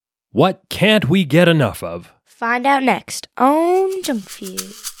What can't we get enough of? Find out next on Junk Food.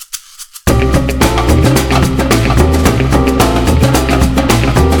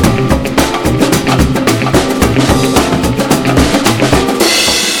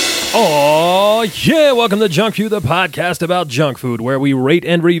 Oh, yeah, welcome to Junk Food, the podcast about junk food, where we rate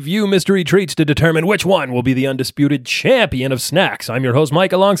and review mystery treats to determine which one will be the undisputed champion of snacks. I'm your host,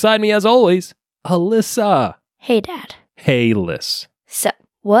 Mike. Alongside me, as always, Alyssa. Hey, Dad. Hey, Liz. So,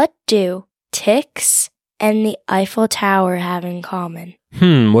 what do ticks and the Eiffel Tower have in common?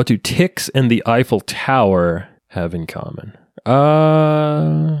 What do ticks and the Eiffel Tower have in common?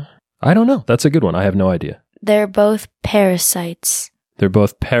 I don't know. That's a good one. I have no idea. They're both parasites. They're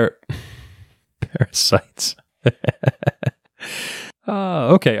both parasites.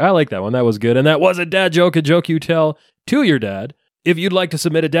 Okay, I like that one. That was good. And that was a dad joke, a joke you tell to your dad. If you'd like to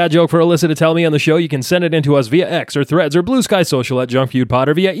submit a dad joke for Alyssa to tell me on the show, you can send it in to us via X or Threads or Blue Sky Social at JunkFeudPod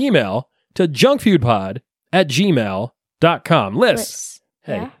or via email to junkfeudpod@gmail.com. Liz.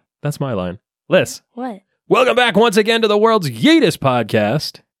 Hey, Yeah? that's my line. Liz. What? Welcome back once again to the world's yeetest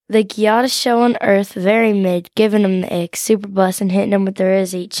podcast. The gyottest show on earth, very mid, giving them the ick, super bust, and hitting them with the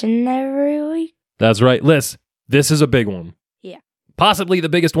riz each and every week. That's right, Liz. This is a big one. Yeah. Possibly the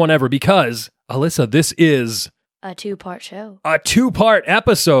biggest one ever because, Alyssa, this is A two-part show. a two-part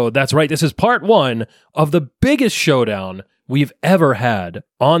episode. That's right. This is part one of the biggest showdown we've ever had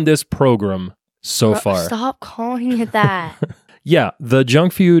on this program so far. Stop calling it that. Yeah, the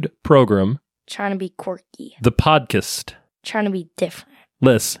Junk Feud program, Trying to be quirky. the podcast. Trying to be different.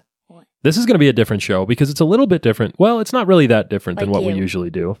 Liz, What? this is going to be a different show because it's a little bit different. Well, it's not really that different than Like what we you.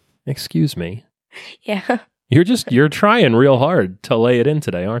 usually do. Excuse me. Yeah. You're trying real hard to lay it in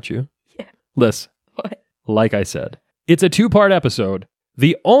today, aren't you? Yeah. Liz, What? like I said, it's a two-part episode.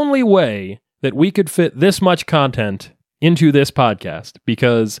 The only way that we could fit this much content into this podcast,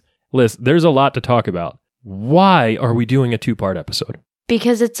 because, Liz, there's a lot to talk about. Why are we doing a two-part episode?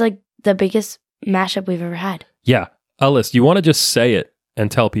 Because it's like the biggest mashup we've ever had. Yeah. Liz, do you want to just say it and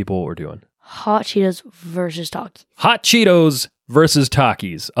tell people what we're doing? Hot Cheetos versus Takis. Hot Cheetos versus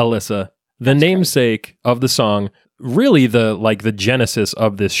Takis, Alyssa. The That's namesake of the song, really the genesis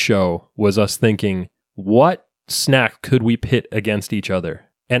of this show was us thinking, what snack could we pit against each other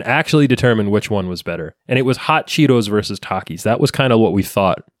and actually determine which one was better? And it was Hot Cheetos versus Takis. That was kind of what we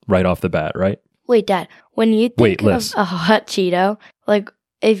thought right off the bat, right? Wait, Dad, when you think Liz. of a hot Cheeto, like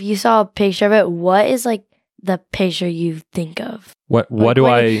if you saw a picture of it, what is like the picture you think of? What Like, do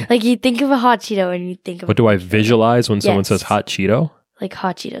when- I Like you think of a hot Cheeto and you think of what do I visualize when someone Yes. says hot Cheeto? like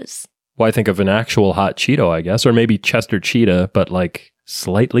hot Cheetos. Well, I think of an actual hot Cheeto, I guess, or maybe Chester Cheetah, but like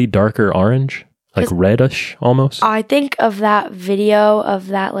slightly darker orange, like 'Cause reddish almost. I think of that video of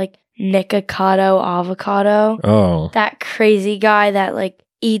that like Nikocado avocado. Oh. That crazy guy that like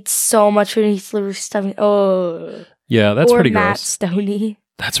eats so much food and eats liver stuff. Oh. Yeah, that's or pretty Matt gross. Stoney.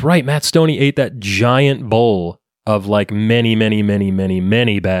 That's right. Matt Stoney ate that giant bowl of like many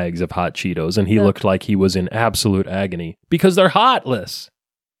bags of hot Cheetos, and he Ugh. looked like he was in absolute agony because they're hot, Liz.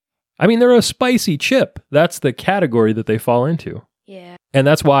 I mean, they're a spicy chip. That's the category that they fall into. Yeah. And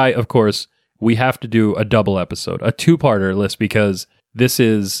that's why, of course, we have to do a double episode, a two-parter list, because this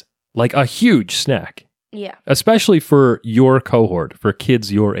is like a huge snack, Yeah. especially for your cohort, for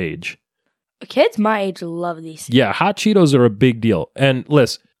kids your age. Kids my age love these. Yeah, hot Cheetos are a big deal. And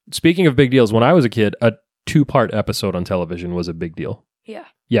Liz, speaking of big deals, when I was a kid, a two-part episode on television was a big deal. Yeah.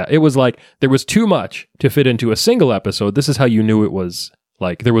 Yeah, it was like there was too much to fit into a single episode. This is how you knew it was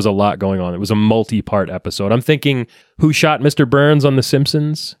like there was a lot going on. It was a multi-part episode. I'm thinking, Who Shot Mr. Burns on The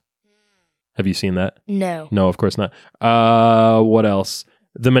Simpsons? Have you seen that? No. No, of course not. What else?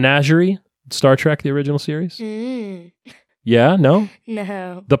 The Menagerie, Star Trek, the original series? Mm. Yeah, no?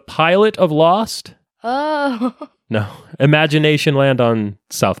 No. The pilot of Lost? Oh. No. Imagination Land on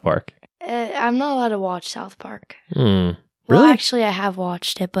South Park. I'm not allowed to watch South Park. Really? Well, actually, I have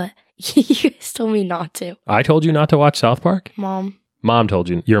watched it, but you guys told me not to. I told you not to watch South Park? Mom.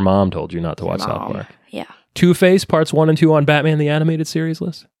 Your mom told you not to watch South Mom. Park. Yeah. Two-Face parts 1 and 2 on Batman the Animated Series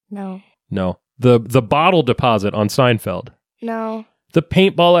list? No. No. The bottle deposit on Seinfeld. No. The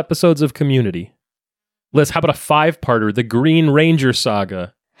paintball episodes of Community. Liz, how about a 5-parter, the Green Ranger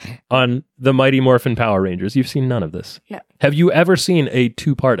saga on the Mighty Morphin Power Rangers? You've seen none of this. No. Have you ever seen a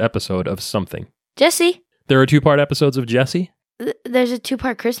 2-part episode of something? Jesse. There are 2-part episodes of Jessie? There's a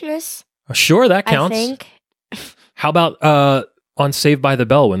 2-part Christmas. Sure, that counts. I think. How about on Saved by the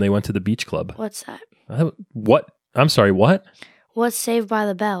Bell when they went to the beach club? What's that? What? I'm sorry, what? What's Saved by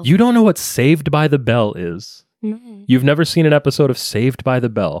the Bell? You don't know what Saved by the Bell is? No. You've never seen an episode of Saved by the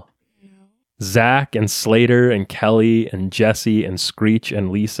Bell? No. Zach and Slater and Kelly and Jesse and Screech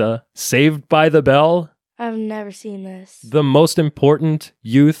and Lisa. Saved by the Bell. I've never seen this. The most important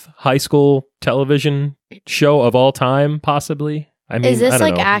youth high school television show of all time, possibly. I mean, is this I don't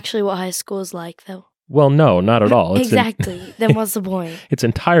like know. actually what high school is like, though? Well, no, not at all. Exactly. Then what's the point? It's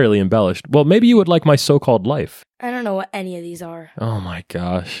entirely embellished. Well, maybe you would like my so-called life. I don't know what any of these are. Oh my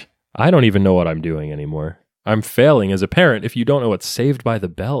gosh. I don't even know what I'm doing anymore. I'm failing as a parent if you don't know what Saved by the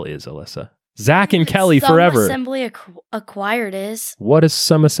Bell is, Alyssa. Zach and Kelly Some forever. assembly acquired is. What is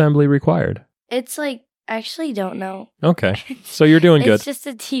some assembly required? It's like, I actually don't know. Okay. So you're doing good. It's just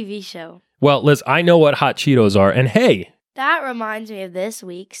a TV show. Well, Liz, I know what hot Cheetos are. And hey, That reminds me of this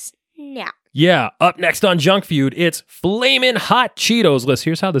week's Snack. yeah, up next on Junk Feud, it's Flamin' Hot Cheetos. Liz,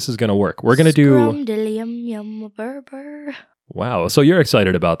 here's how this is going to work. We're going to do... Scrum-dilly-yum-yum burger. Wow. So you're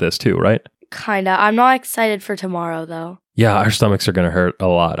excited about this too, right? Kinda. I'm not excited for tomorrow, though. Yeah, our stomachs are going to hurt a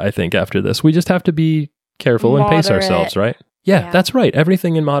lot, I think, after this. We just have to be careful and pace Moderate. ourselves, right? Yeah, that's right.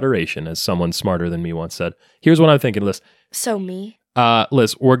 Everything in moderation, as someone smarter than me once said. Here's what I'm thinking, Liz. So me.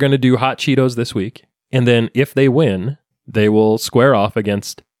 Liz, we're going to do Hot Cheetos this week. And then if they win, they will square off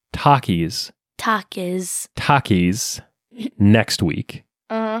against Takis next week.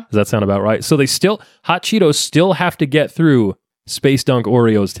 Does that sound about right? So Hot Cheetos still have to get through Space Dunk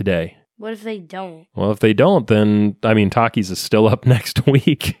Oreos today. What if they don't? Well, if they don't, then, I mean, Takis is still up next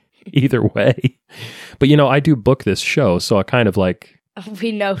week. Either way. But, I do book this show, so I kind of like...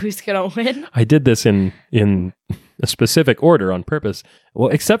 We know who's going to win. I did this in a specific order on purpose. Well,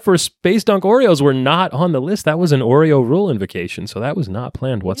 except for Space Dunk Oreos were not on the list. That was an Oreo rule invocation, so that was not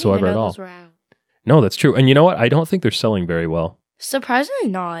planned whatsoever at all. No, that's true. And you know what? I don't think they're selling very well. Surprisingly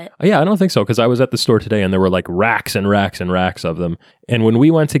not. Yeah, I don't think so, because I was at the store today and there were like racks and racks and racks of them. And when we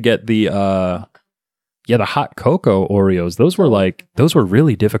went to get the hot cocoa Oreos, those were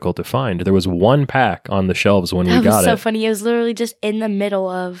really difficult to find. There was one pack on the shelves when we got it. That was so funny. It was literally just in the middle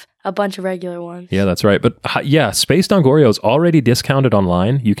of a bunch of regular ones. Yeah, that's right. But Space Dunk Oreos already discounted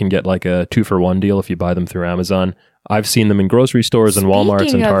online. You can get like a 2-for-1 deal if you buy them through Amazon. I've seen them in grocery stores and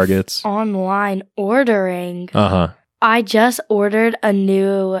Walmarts and Targets. Online ordering. Uh-huh. I just ordered 2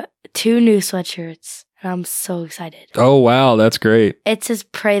 new sweatshirts, and I'm so excited. Oh, wow. That's great. It says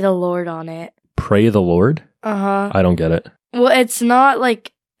Pray the Lord on it. Pray the Lord? Uh-huh. I don't get it. Well, it's not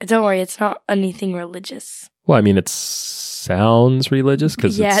like, don't worry, it's not anything religious. Well, I mean, it sounds religious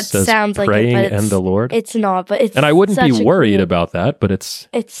because it says sounds praying like it, and the Lord. It's not, but it's and I wouldn't be worried about that, but it's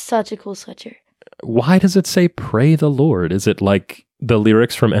such a cool sweatshirt. Why does it say pray the Lord? Is it like the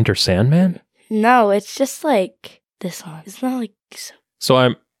lyrics from Enter Sandman? No, it's just like this one. It's not like so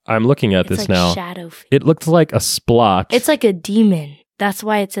I'm looking at this like now. Shadow. It looks like a splotch. It's like a demon. That's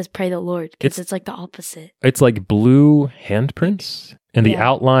why it says pray the Lord, because it's like the opposite. It's like blue handprints and the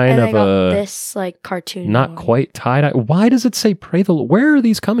outline and of this like cartoon. Not quite tie-dye. Why does it say pray the Lord? Where are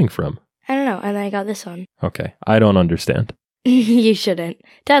these coming from? I don't know. And then I got this one. Okay. I don't understand. You shouldn't.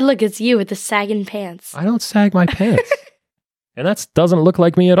 Dad, look, it's you with the sagging pants. I don't sag my pants. And that doesn't look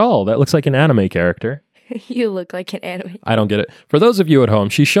like me at all. That looks like an anime character. You look like an anime. I don't get it. For those of you at home,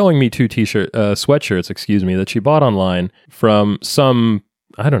 she's showing me 2 sweatshirts, that she bought online from some,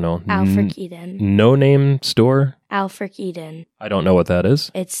 I don't know. Alfred Eden. No-name store? Alfred Eden. I don't know what that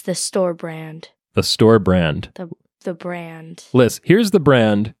is. It's the store brand. The store brand. The brand. Liz, here's the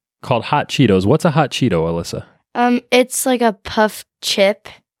brand called Hot Cheetos. What's a hot Cheeto, Alyssa? It's like a puff chip.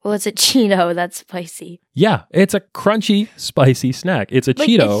 Well, it's a Cheeto that's spicy. Yeah, it's a crunchy, spicy snack. It's a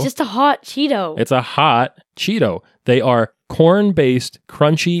Cheeto. It's just a hot Cheeto. It's a hot Cheeto. They are corn-based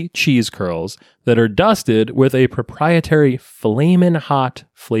crunchy cheese curls that are dusted with a proprietary flamin' hot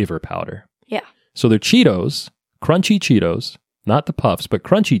flavor powder. Yeah. So they're Cheetos, crunchy Cheetos, not the puffs, but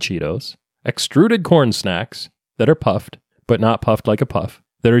crunchy Cheetos, extruded corn snacks that are puffed, but not puffed like a puff,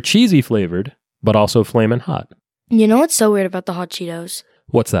 that are cheesy flavored, but also flamin' hot. You know what's so weird about the hot Cheetos?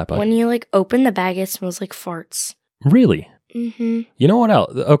 What's that, bud? When you open the bag, it smells like farts. Really? Mm-hmm. You know what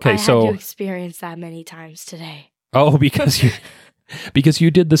else? Okay, I had to experience that many times today. Oh, because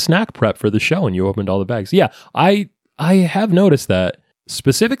you did the snack prep for the show and you opened all the bags. Yeah, I have noticed that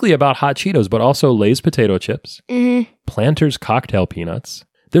specifically about hot Cheetos, but also Lay's potato chips, Planters cocktail peanuts.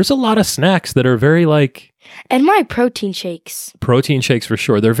 There's a lot of snacks that are very And my protein shakes. Protein shakes for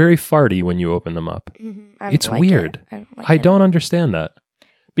sure. They're very farty when you open them up. It's weird. I don't understand that.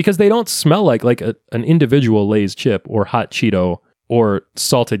 Because they don't smell like an individual Lay's chip or hot Cheeto or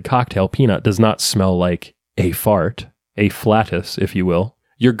salted cocktail peanut does not smell like a fart, a flatus, if you will.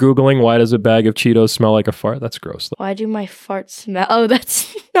 You're Googling, why does a bag of Cheetos smell like a fart? That's gross. Why do my farts smell? Oh,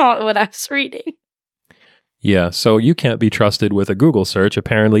 that's not what I was reading. Yeah, so you can't be trusted with a Google search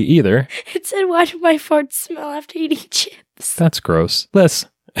apparently either. It said, why do my farts smell after eating chips? That's gross. Liz,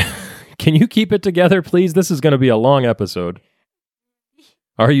 can you keep it together, please? This is going to be a long episode.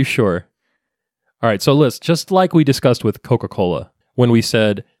 Are you sure? All right, so Liz, just like we discussed with Coca-Cola, when we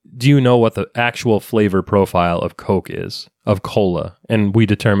said, do you know what the actual flavor profile of Coke is, of cola? And we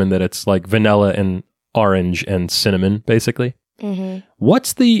determined that it's like vanilla and orange and cinnamon, basically. Mm-hmm.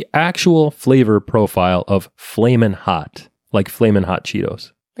 What's the actual flavor profile of Flamin' Hot, like Flamin' Hot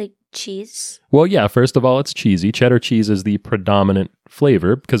Cheetos? Like cheese? Well, yeah, first of all, it's cheesy. Cheddar cheese is the predominant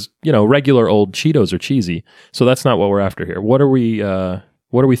flavor because, regular old Cheetos are cheesy. So that's not what we're after here. What are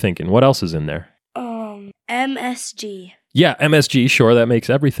we thinking? What else is in there? MSG. Yeah, MSG, sure, that makes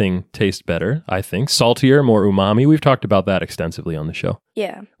everything taste better, I think. Saltier, more umami. We've talked about that extensively on the show.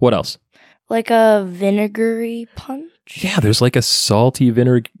 Yeah. What else? Like a vinegary punch? Yeah, there's like a salty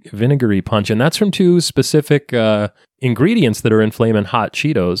vinegary punch, and that's from two specific ingredients that are in Flamin' Hot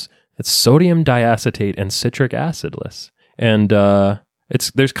Cheetos. It's sodium diacetate and citric acid, Liz. And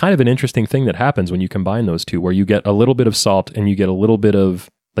there's kind of an interesting thing that happens when you combine those two, where you get a little bit of salt and you get a little bit of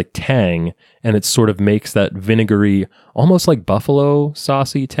like tang, and it sort of makes that vinegary, almost like buffalo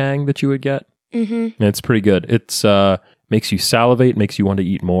saucy tang that you would get. Mm-hmm. And it's pretty good. It's makes you salivate, makes you want to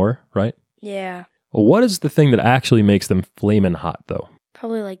eat more, right? Yeah. Well, what is the thing that actually makes them flamin' hot, though?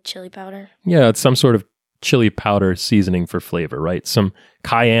 Probably like chili powder. Yeah, it's some sort of chili powder seasoning for flavor, right? Some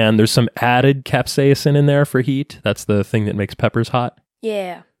cayenne. There's some added capsaicin in there for heat. That's the thing that makes peppers hot.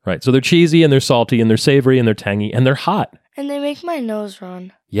 Yeah. Right. So they're cheesy and they're salty and they're savory and they're tangy and they're hot. And they make my nose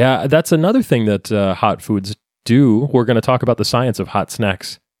run. Yeah, that's another thing that hot foods do. We're going to talk about the science of hot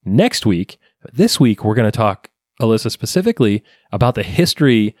snacks next week. But this week, we're going to talk, Alyssa, specifically about the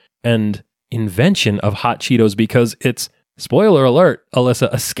history and invention of hot Cheetos because it's, spoiler alert, Alyssa,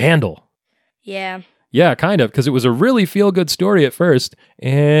 a scandal. Yeah. Yeah, kind of, because it was a really feel-good story at first,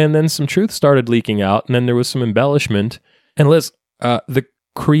 and then some truth started leaking out, and then there was some embellishment. And Liz, the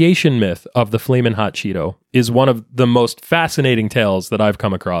creation myth of the Flamin' Hot Cheeto is one of the most fascinating tales that I've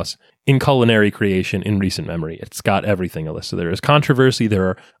come across in culinary creation in recent memory. It's got everything, Alyssa. There is controversy, there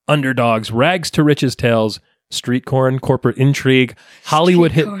are underdogs, rags to riches tales, street corn, corporate intrigue,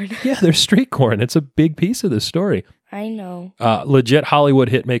 Hollywood hit. Yeah, there's street corn. It's a big piece of this story. I know. Legit Hollywood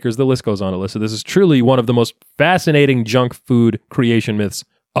hit makers. The list goes on, Alyssa. This is truly one of the most fascinating junk food creation myths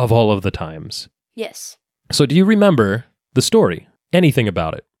of all of the times. Yes. So do you remember the story? Anything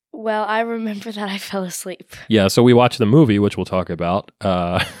about it? Well, I remember that I fell asleep. Yeah, so we watched the movie, which we'll talk about.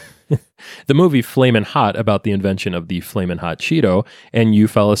 The movie Flamin' Hot, about the invention of the Flamin' Hot Cheeto, and you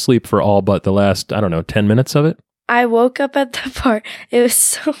fell asleep for all but the last, 10 minutes of it? I woke up at the part. It was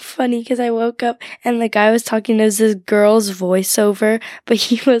so funny because I woke up and the guy was talking to this girl's voiceover, but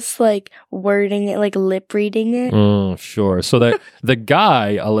he was like wording it, like lip reading it. Sure. So that the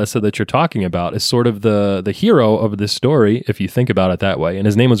guy, Alyssa, that you're talking about is sort of the hero of this story, if you think about it that way. And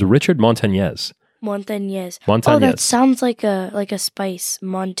his name was Richard Montañez. Montañez. Montañez. Oh, that sounds like a spice.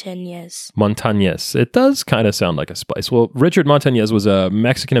 Montañez. Montañez. It does kind of sound like a spice. Well, Richard Montañez was a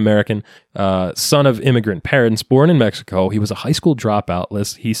Mexican-American son of immigrant parents born in Mexico. He was a high school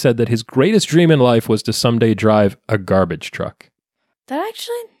dropout. He said that his greatest dream in life was to someday drive a garbage truck.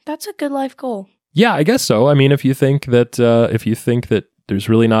 That's a good life goal. Yeah, I guess so. I mean, if you think that there's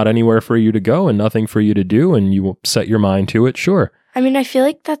really not anywhere for you to go and nothing for you to do and you set your mind to it, sure. I mean, I feel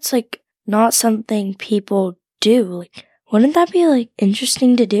like that's like not something people do. Like, wouldn't that be like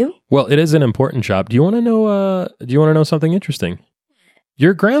interesting to do? Well, it is an important job. Do you want to know something interesting?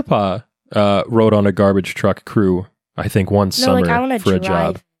 Your grandpa rode on a garbage truck crew, I think, one summer for a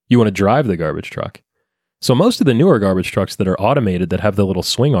job. You want to drive the garbage truck. So most of the newer garbage trucks that are automated that have the little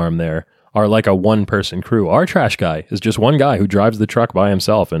swing arm there are like a one-person crew. Our trash guy is just one guy who drives the truck by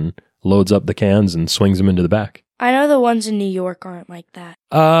himself and loads up the cans and swings them into the back. I know the ones in New York aren't like that.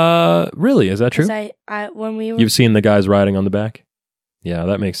 Really? Is that true? When we were... You've seen the guys riding on the back? Yeah,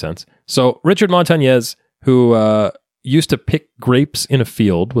 that makes sense. So Richard Montañez, who used to pick grapes in a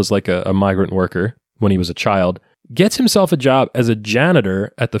field, was like a migrant worker when he was a child, gets himself a job as a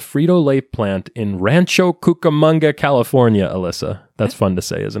janitor at the Frito-Lay plant in Rancho Cucamonga, California, Alyssa. That's fun to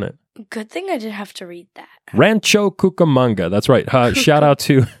say, isn't it? Good thing I didn't have to read that. Rancho Cucamonga. That's right. Shout out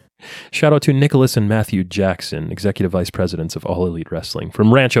to Nicholas and Matthew Jackson, executive vice presidents of All Elite Wrestling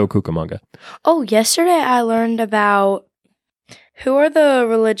from Rancho Cucamonga. Oh, yesterday I learned about who are the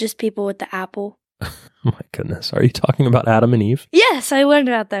religious people with the apple. Oh my goodness. Are you talking about Adam and Eve? Yes, I learned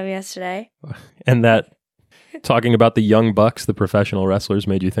about them yesterday. And that talking about the Young Bucks, the professional wrestlers,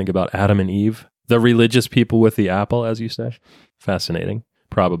 made you think about Adam and Eve, the religious people with the apple, as you say? Fascinating,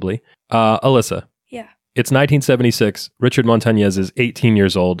 probably. Alyssa. Yeah. It's 1976. Richard Montañez is 18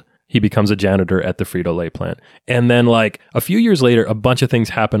 years old. He becomes a janitor at the Frito-Lay plant. And then like a few years later, a bunch of things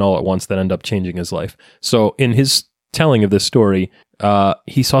happen all at once that end up changing his life. So in his telling of this story,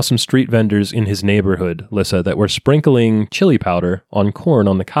 he saw some street vendors in his neighborhood, Lissa, that were sprinkling chili powder on corn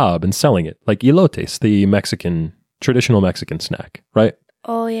on the cob and selling it, like elotes, the traditional Mexican snack, right?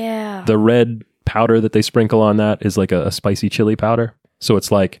 Oh, yeah. The red powder that they sprinkle on that is like a spicy chili powder. So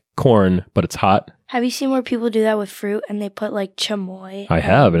it's like corn, but it's hot. Have you seen where people do that with fruit and they put like chamoy? I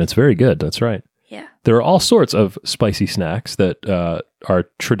have, and it's very good. That's right. Yeah. There are all sorts of spicy snacks that are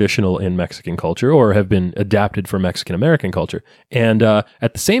traditional in Mexican culture or have been adapted for Mexican-American culture. And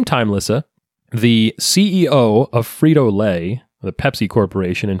at the same time, Lissa, the CEO of Frito-Lay, the Pepsi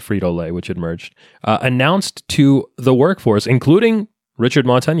Corporation and Frito-Lay, which had merged, announced to the workforce, including Richard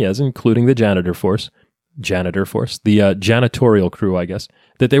Montañez, including the janitorial crew, I guess,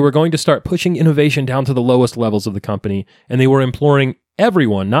 that they were going to start pushing innovation down to the lowest levels of the company, and they were imploring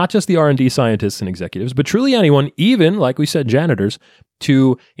everyone, not just the R&D scientists and executives, but truly anyone, even, like we said, janitors,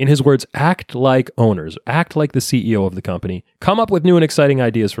 to, in his words, act like owners, act like the CEO of the company, come up with new and exciting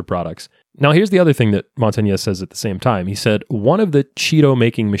ideas for products. Now, here's the other thing that Montañez says at the same time. He said one of the Cheeto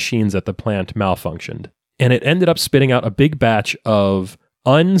making machines at the plant malfunctioned, and it ended up spitting out a big batch of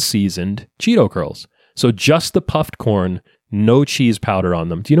unseasoned Cheeto curls. So just the puffed corn, no cheese powder on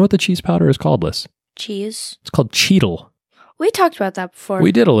them. Do you know what the cheese powder is called, Liz? Cheese. It's called Cheetle. We talked about that before.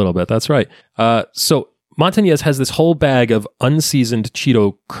 We did a little bit. That's right. So Montañez has this whole bag of unseasoned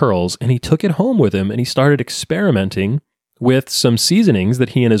Cheeto curls, and he took it home with him, and he started experimenting with some seasonings that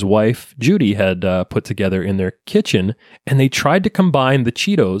he and his wife, Judy, had put together in their kitchen, and they tried to combine the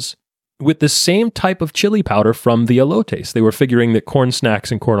Cheetos with the same type of chili powder from the elotes. They were figuring that corn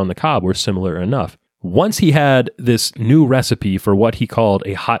snacks and corn on the cob were similar enough. Once he had this new recipe for what he called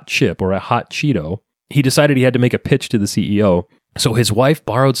a hot chip or a hot Cheeto, he decided he had to make a pitch to the CEO. So his wife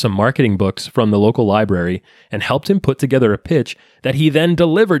borrowed some marketing books from the local library and helped him put together a pitch that he then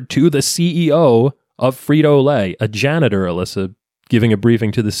delivered to the CEO of Frito-Lay, a janitor, Alyssa, giving a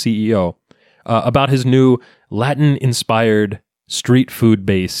briefing to the CEO about his new Latin-inspired street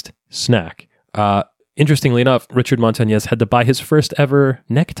food-based snack. Interestingly enough, Richard Montañez had to buy his first ever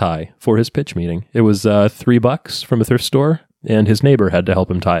necktie for his pitch meeting. It was $3 from a thrift store, and his neighbor had to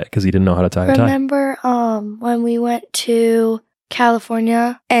help him tie it because he didn't know how to tie a tie. Remember when we went to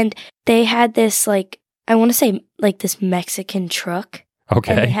California and they had this, like, I want to say, like, this Mexican truck.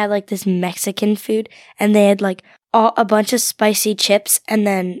 Okay. And they had, like, this Mexican food, and they had, like, a bunch of spicy chips, and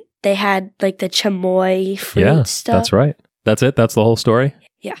then they had, like, the chamoy fruit stuff. That's right. That's it? That's the whole story?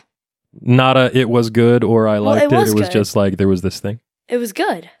 Yeah. Not it was good or I liked it. It was good. just like there was this thing. It was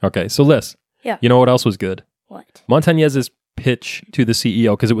good. Okay. So Liz, Yeah. You know what else was good? What? Montañez's pitch to the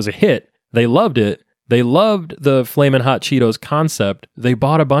CEO, because it was a hit. They loved it. They loved the Flamin' Hot Cheetos concept. They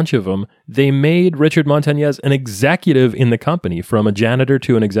bought a bunch of them. They made Richard Montañez an executive in the company, from a janitor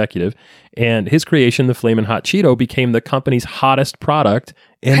to an executive. And his creation, the Flamin' Hot Cheeto, became the company's hottest product.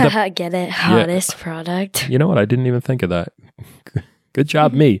 And Get it? Hottest product. You know what? I didn't even think of that. Good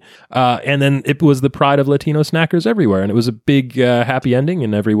job, me. And then it was the pride of Latino snackers everywhere. And it was a big happy ending,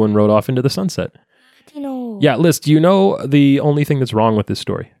 and everyone rode off into the sunset. Latino. Yeah, Liz, do you know the only thing that's wrong with this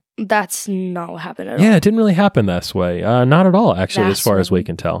story? That's not what happened at all. Yeah, it didn't really happen this way. Not at all, actually, That's as far as way. we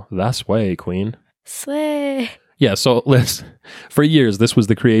can tell. That's way, queen. Slay. Yeah, so Liz, for years, this was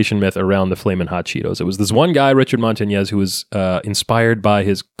the creation myth around the Flamin' Hot Cheetos. It was this one guy, Richard Montañez, who was inspired by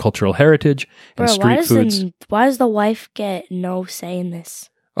his cultural heritage and street foods. Why does the wife get no say in this?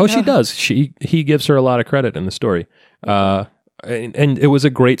 Oh, she does. He gives her a lot of credit in the story. And it was a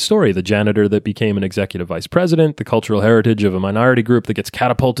great story. The janitor that became an executive vice president, the cultural heritage of a minority group that gets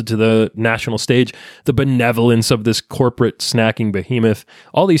catapulted to the national stage, the benevolence of this corporate snacking behemoth,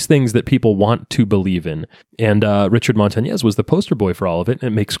 all these things that people want to believe in. And Richard Montañez was the poster boy for all of it, and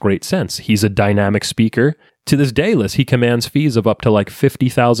it makes great sense. He's a dynamic speaker. To this day, Liz, he commands fees of up to like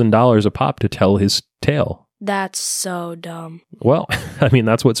 $50,000 a pop to tell his tale. That's so dumb. Well, I mean,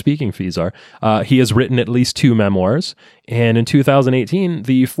 that's what speaking fees are. He has written at least 2 memoirs. And in 2018,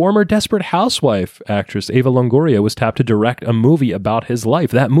 the former Desperate Housewife actress Eva Longoria was tapped to direct a movie about his life.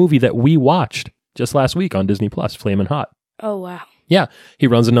 That movie that we watched just last week on Disney Plus, Flamin' Hot. Oh, wow. Yeah. He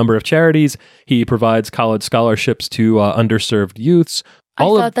runs a number of charities. He provides college scholarships to underserved youths. I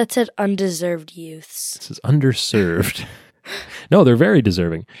thought that said undeserved youths. This is underserved. No, they're very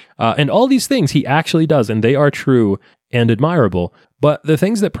deserving. And all these things he actually does, and they are true and admirable. But the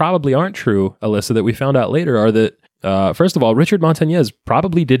things that probably aren't true, Alyssa, that we found out later are that First of all, Richard Montañez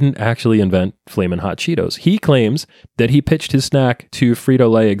probably didn't actually invent Flamin' Hot Cheetos. He claims that he pitched his snack to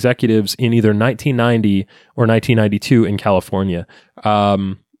Frito-Lay executives in either 1990 or 1992 in California.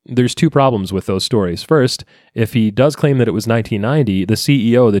 There's two problems with those stories. First, if he does claim that it was 1990, the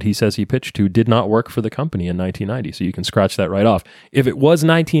CEO that he says he pitched to did not work for the company in 1990, so you can scratch that right off. If it was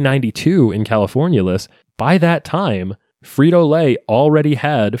 1992 in California, Liz, by that time, Frito-Lay already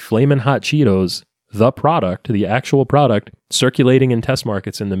had Flamin' Hot Cheetos, the product, the actual product, circulating in test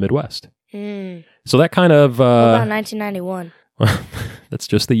markets in the Midwest. So that kind of... what about 1991? That's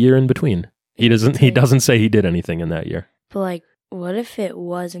just the year in between. He doesn't say he did anything in that year. But like, what if it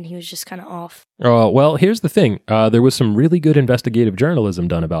was and he was just kind of off? Well, here's the thing. There was some really good investigative journalism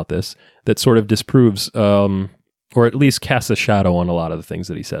done about this that sort of disproves, or at least casts a shadow on a lot of the things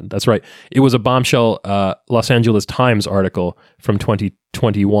that he said. That's right. It was a bombshell Los Angeles Times article from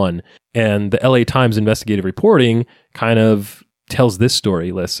 2021. And the LA Times investigative reporting kind of tells this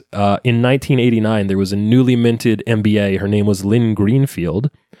story, Liz. In 1989, there was a newly minted MBA. Her name was Lynn Greenfield.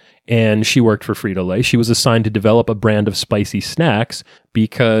 And she worked for Frito-Lay. She was assigned to develop a brand of spicy snacks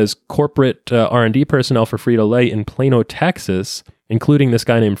because corporate R&D personnel for Frito-Lay in Plano, Texas, including this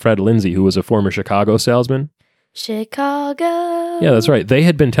guy named Fred Lindsay, who was a former Chicago salesman. Chicago. Yeah, that's right. They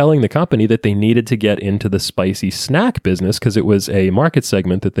had been telling the company that they needed to get into the spicy snack business because it was a market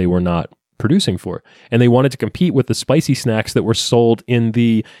segment that they were not producing for. And they wanted to compete with the spicy snacks that were sold in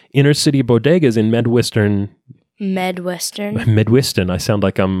the inner city bodegas in Midwestern. I sound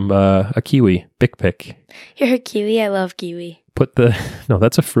like I'm a Kiwi. Bic pic. You're a Kiwi? I love kiwi. No,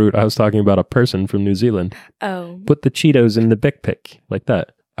 that's a fruit. I was talking about a person from New Zealand. Oh. Put the Cheetos in the Bic pic, like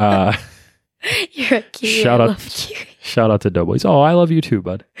that. You're a Kiwi. I love kiwi. Shout out to Doughboys. Oh, I love you too,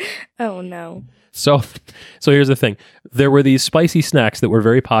 bud. Oh, no. So here's the thing. There were these spicy snacks that were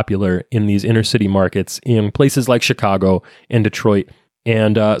very popular in these inner city markets in places like Chicago and Detroit.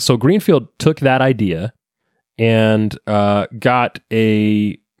 And so Greenfield took that idea and got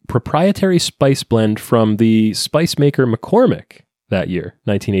a proprietary spice blend from the spice maker McCormick that year,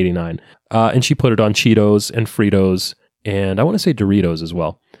 1989. And she put it on Cheetos and Fritos, and I want to say Doritos as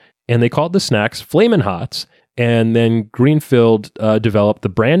well. And they called the snacks Flamin' Hots, and then Greenfield developed the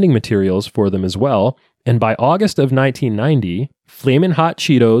branding materials for them as well. And by August of 1990, Flamin' Hot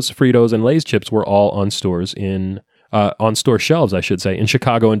Cheetos, Fritos, and Lay's chips were all on store shelves, I should say, in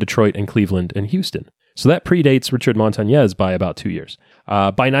Chicago and Detroit and Cleveland and Houston. So that predates Richard Montañez by about 2 years.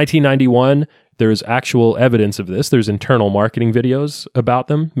 By 1991, there's actual evidence of this. There's internal marketing videos about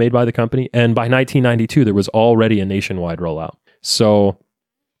them made by the company. And by 1992, there was already a nationwide rollout. So,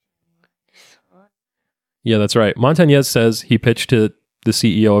 yeah, that's right. Montañez says he pitched to the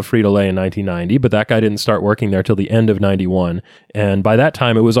CEO of Frito-Lay in 1990, but that guy didn't start working there till the end of 91. And by that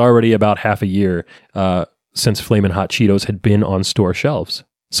time, it was already about half a year since Flamin' Hot Cheetos had been on store shelves.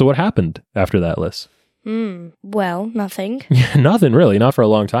 So what happened after that, Liz? Well, nothing. Nothing really, not for a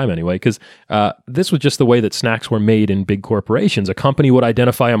long time anyway, because this was just the way that snacks were made in big corporations. A company would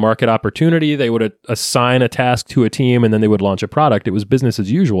identify a market opportunity, they would assign a task to a team, and then they would launch a product. It was business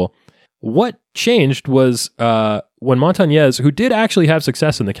as usual. What changed was when Montañez, who did actually have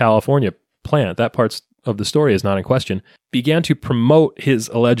success in the California plant, that part of the story is not in question, began to promote his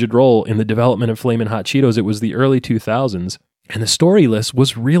alleged role in the development of Flamin' Hot Cheetos. It was the early 2000s. And the story list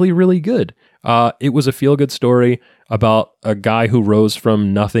was really, really good. It was a feel-good story about a guy who rose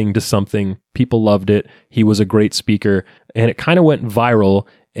from nothing to something. People loved it. He was a great speaker. And it kind of went viral.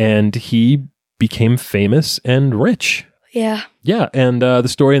 And he became famous and rich. Yeah. Yeah. And the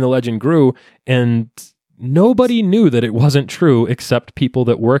story and the legend grew. And nobody knew that it wasn't true except people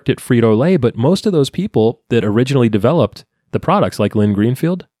that worked at Frito-Lay. But most of those people that originally developed the products, like Lynn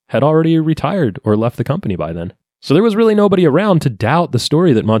Greenfield, had already retired or left the company by then. So there was really nobody around to doubt the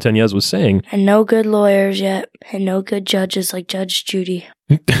story that Montañez was saying. And no good lawyers yet, and no good judges like Judge Judy.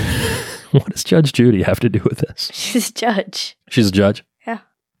 What does Judge Judy have to do with this? She's a judge. She's a judge? Yeah.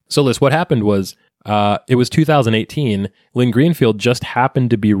 So Liz, what happened was, it was 2018. Lynn Greenfield just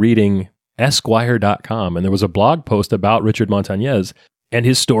happened to be reading Esquire.com, and there was a blog post about Richard Montañez and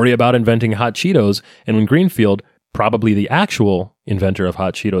his story about inventing hot Cheetos. And when Greenfield, probably the actual inventor of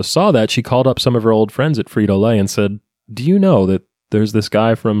hot Cheetos, saw that, she called up some of her old friends at Frito-Lay and said, do you know that there's this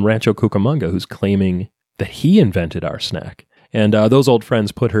guy from Rancho Cucamonga who's claiming that he invented our snack? And those old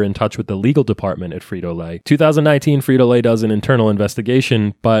friends put her in touch with the legal department at Frito-Lay. 2019, Frito-Lay does an internal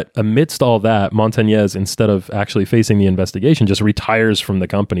investigation, but amidst all that, Montañez, instead of actually facing the investigation, just retires from the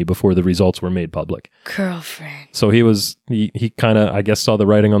company before the results were made public. Girlfriend. So he kind of, I guess, saw the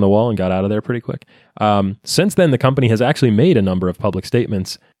writing on the wall and got out of there pretty quick. Since then, the company has actually made a number of public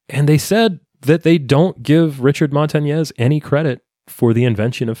statements, and they said that they don't give Richard Montañez any credit for the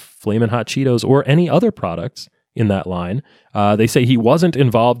invention of Flamin' Hot Cheetos or any other products in that line. They say he wasn't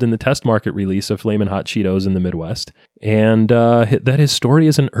involved in the test market release of Flamin' Hot Cheetos in the Midwest, and that his story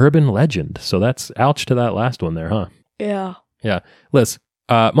is an urban legend. So that's ouch to that last one there, huh? Yeah. Yeah. Liz,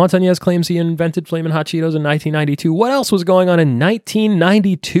 Montañez claims he invented Flamin' Hot Cheetos in 1992. What else was going on in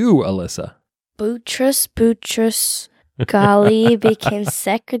 1992, Alyssa? Boutros Ghali became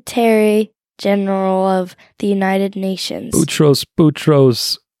Secretary General of the United Nations. Boutros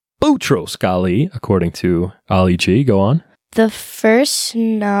Ghali, according to Ali G. Go on. The first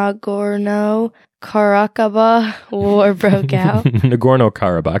Nagorno-Karabakh war broke out.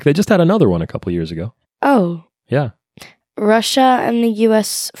 Nagorno-Karabakh. They just had another one a couple years ago. Oh. Yeah. Russia and the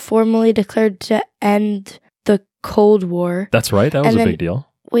U.S. formally declared to end the Cold War. That's right. That was a big deal.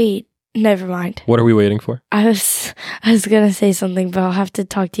 Wait, never mind. What are we waiting for? I was going to say something, but I'll have to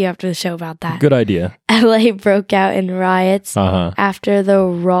talk to you after the show about that. Good idea. LA broke out in riots after the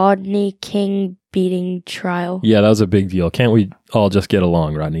Rodney King beating trial. Yeah, that was a big deal. Can't we all just get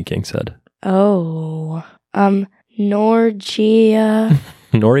along, Rodney King said. Oh. Noriega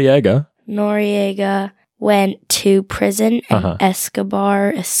went to prison and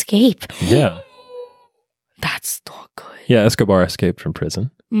Escobar escaped. Yeah. That's not good. Yeah, Escobar escaped from prison.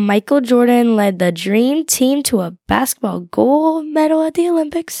 Michael Jordan led the dream team to a basketball gold medal at the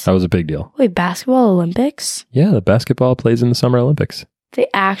Olympics. That was a big deal. Wait, basketball Olympics? Yeah, the basketball plays in the Summer Olympics. They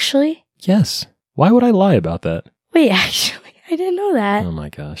actually? Yes. Why would I lie about that? Wait, actually, I didn't know that. Oh my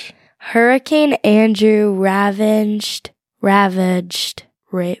gosh. Hurricane Andrew ravaged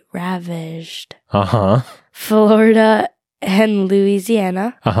Florida and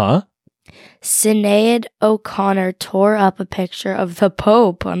Louisiana. Sinead O'Connor tore up a picture of the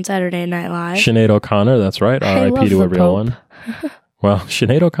Pope on Saturday Night Live. Sinead O'Connor, that's right. R.I.P. to a real one. Well,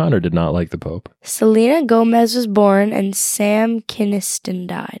 Sinead O'Connor did not like the Pope. Selena Gomez was born and Sam Kinison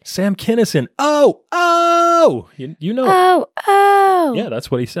died. Sam Kinison. Oh! You know. Oh! Yeah, that's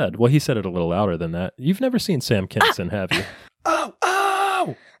what he said. Well, he said it a little louder than that. You've never seen Sam Kinison, have you?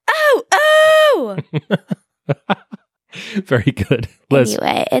 Oh! Very good. Liz.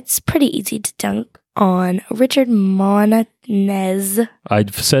 Anyway, it's pretty easy to dunk on Richard Montañez.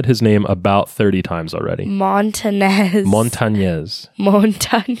 I've said his name about 30 times already. Montañez.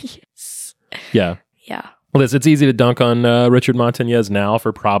 Yeah. Yeah. Liz, it's easy to dunk on Richard Montañez now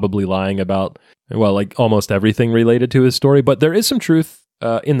for probably lying about, well, like almost everything related to his story, but there is some truth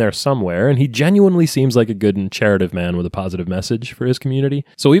in there somewhere, and he genuinely seems like a good and charitable man with a positive message for his community.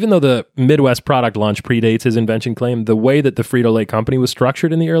 So even though the Midwest product launch predates his invention claim, the way that the Frito-Lay company was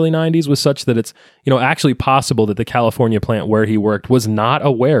structured in the early 90s was such that it's, actually possible that the California plant where he worked was not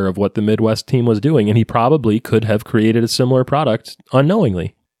aware of what the Midwest team was doing, and he probably could have created a similar product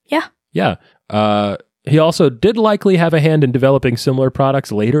unknowingly. Yeah. Yeah. He also did likely have a hand in developing similar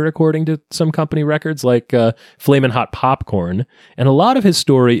products later, according to some company records, like Flamin' Hot Popcorn. And a lot of his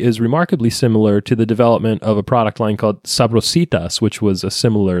story is remarkably similar to the development of a product line called Sabrositas, which was a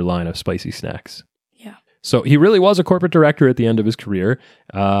similar line of spicy snacks. Yeah. So he really was a corporate director at the end of his career,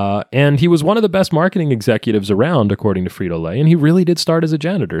 and he was one of the best marketing executives around, according to Frito-Lay, and he really did start as a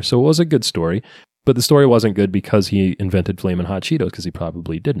janitor, so it was a good story. But the story wasn't good because he invented Flamin' Hot Cheetos, because he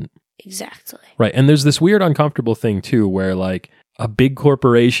probably didn't. Exactly. Right. And there's this weird, uncomfortable thing, too, where like a big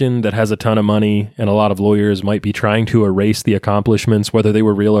corporation that has a ton of money and a lot of lawyers might be trying to erase the accomplishments, whether they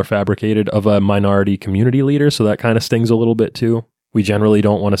were real or fabricated, of a minority community leader. So that kind of stings a little bit, too. We generally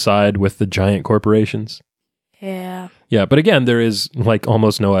don't want to side with the giant corporations. Yeah. Yeah. But again, there is like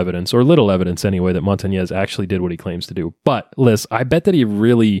almost no evidence, or little evidence anyway, that Montañez actually did what he claims to do. But Liz, I bet that he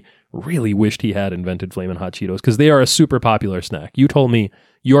really wished he had invented Flamin' Hot Cheetos, because they are a super popular snack. You told me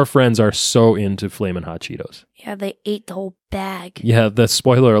your friends are so into Flamin' Hot Cheetos. Yeah, they ate the whole bag. Yeah, the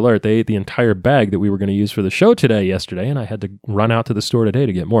spoiler alert, they ate the entire bag that we were going to use for the show yesterday, and I had to run out to the store today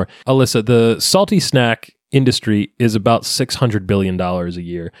to get more. Alyssa, the salty snack industry is about $600 billion a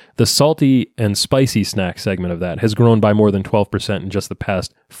year. The salty and spicy snack segment of that has grown by more than 12% in just the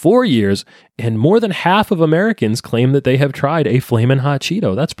past 4 years, and more than half of Americans claim that they have tried a Flamin' Hot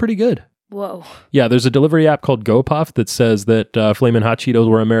Cheeto. That's pretty good. Whoa. Yeah, there's a delivery app called GoPuff that says that Flamin' Hot Cheetos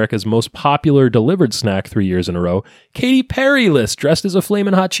were America's most popular delivered snack 3 years in a row. Katy Perry lists dressed as a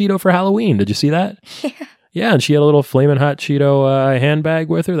Flamin' Hot Cheeto for Halloween. Did you see that? Yeah. Yeah, and she had a little Flamin' Hot Cheeto handbag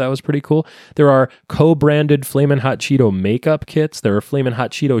with her. That was pretty cool. There are co-branded Flamin' Hot Cheeto makeup kits. There are Flamin'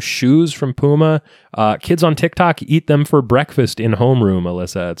 Hot Cheeto shoes from Puma. Kids on TikTok eat them for breakfast in homeroom,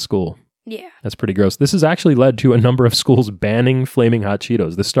 Alyssa, at school. Yeah. That's pretty gross. This has actually led to a number of schools banning flaming hot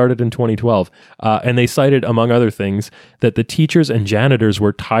Cheetos. This started in 2012, and they cited, among other things, that the teachers and janitors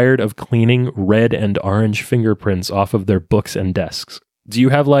were tired of cleaning red and orange fingerprints off of their books and desks. Do you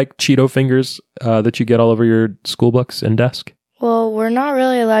have like Cheeto fingers that you get all over your school books and desk? Well, we're not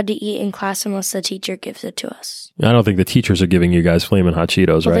really allowed to eat in class unless the teacher gives it to us. I don't think the teachers are giving you guys flaming hot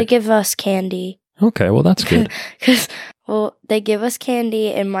Cheetos, Well, right? they give us candy. Okay, well, that's good. Well, they give us candy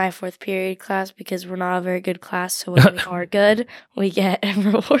in my 4th period class because we're not a very good class. So when we are good, we get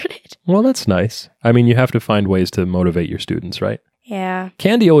rewarded. Well, that's nice. I mean, you have to find ways to motivate your students, right? Yeah.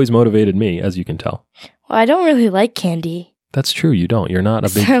 Candy always motivated me, as you can tell. Well, I don't really like candy. That's true. You don't. You're not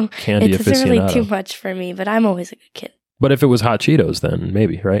a big So candy aficionado. it doesn't really do much for me, but I'm always a good kid. But if it was hot Cheetos, then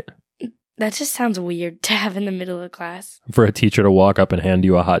maybe, right? That just sounds weird to have in the middle of class. For a teacher to walk up and hand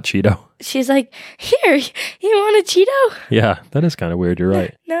you a hot Cheeto. She's like, here, you want a Cheeto? Yeah, that is kind of weird. You're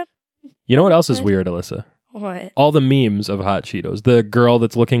right. No. You know what else is weird, Alyssa? What? All the memes of hot Cheetos. The girl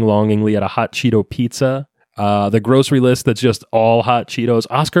that's looking longingly at a hot Cheeto pizza. The grocery list that's just all hot Cheetos.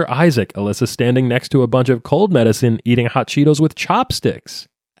 Oscar Isaac, Alyssa, standing next to a bunch of cold medicine, eating hot Cheetos with chopsticks.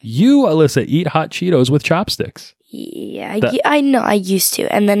 You, Alyssa, eat hot Cheetos with chopsticks. Yeah, I know. I used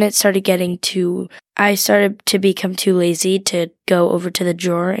to. And then it started I started to become too lazy to go over to the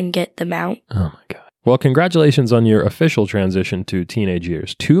drawer and get them out. Oh my God. Well, congratulations on your official transition to teenage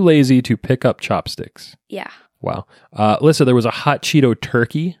years. Too lazy to pick up chopsticks. Yeah. Wow. Alyssa, there was a hot Cheeto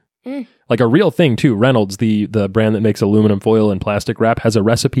turkey. Like a real thing too. Reynolds, the brand that makes aluminum foil and plastic wrap, has a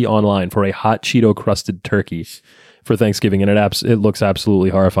recipe online for a hot Cheeto crusted turkey for Thanksgiving, and it looks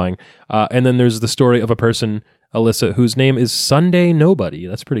absolutely horrifying. And then there's the story of a person, Alyssa, whose name is Sunday Nobody.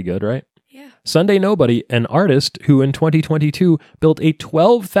 That's pretty good, right? Yeah. Sunday Nobody, an artist who in 2022 built a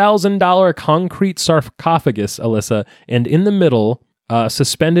 $12,000 concrete sarcophagus, Alyssa, and in the middle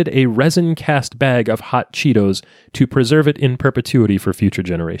suspended a resin cast bag of hot Cheetos to preserve it in perpetuity for future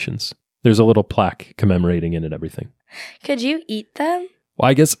generations. There's a little plaque commemorating it and everything. Could you eat them? Well,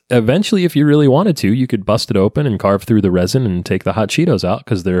 I guess eventually, if you really wanted to, you could bust it open and carve through the resin and take the hot Cheetos out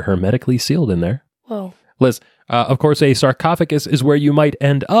because they're hermetically sealed in there. Whoa. Liz, of course, a sarcophagus is where you might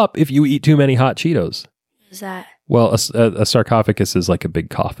end up if you eat too many hot Cheetos. What is that? Well, a sarcophagus is like a big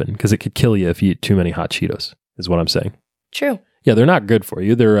coffin because it could kill you if you eat too many hot Cheetos, is what I'm saying. True. Yeah, they're not good for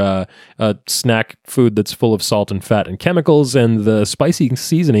you. They're a snack food that's full of salt and fat and chemicals, and the spicy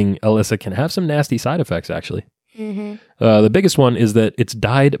seasoning, Alyssa, can have some nasty side effects, actually. Mm-hmm. The biggest one is that it's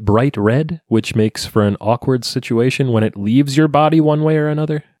dyed bright red, which makes for an awkward situation when it leaves your body one way or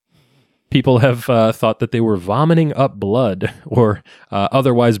another. People have thought that they were vomiting up blood or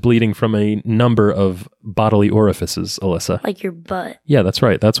otherwise bleeding from a number of bodily orifices, Alyssa. Like your butt. Yeah, that's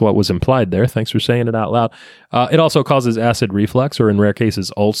right. That's what was implied there. Thanks for saying it out loud. It also causes acid reflux or, in rare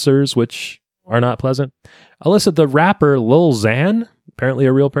cases, ulcers, which are not pleasant. Alyssa, the rapper Lil Xan, apparently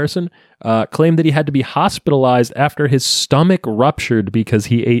a real person, claimed that he had to be hospitalized after his stomach ruptured because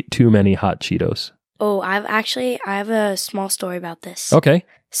he ate too many hot Cheetos. Oh, I have a small story about this. Okay.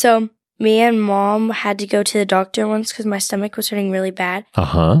 So me and Mom had to go to the doctor once because my stomach was hurting really bad.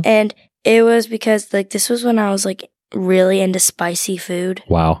 Uh-huh. And it was because this was when I was really into spicy food.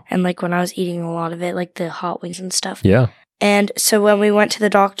 Wow. And when I was eating a lot of it, like the hot wings and stuff. Yeah. And so when we went to the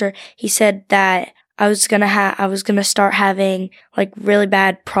doctor, he said that I was gonna start having really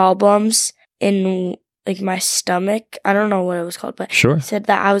bad problems in my stomach. I don't know what it was called, but sure. He said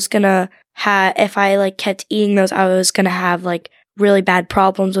that I was gonna have, if I kept eating those, I was gonna have really bad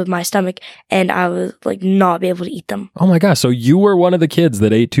problems with my stomach, and I was not be able to eat them. Oh my gosh, so you were one of the kids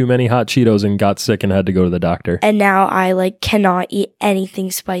that ate too many hot Cheetos and got sick and had to go to the doctor. And now I cannot eat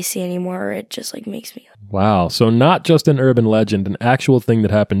anything spicy anymore, or it just makes me. Wow, so not just an urban legend, an actual thing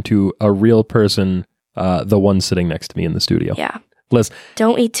that happened to a real person, the one sitting next to me in the studio. Yeah. Liz.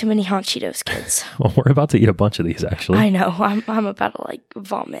 Don't eat too many hot Cheetos, kids. Well, we're about to eat a bunch of these, actually. I know. I'm about to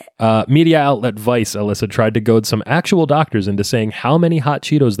vomit. Media outlet Vice, Alyssa, tried to goad some actual doctors into saying how many hot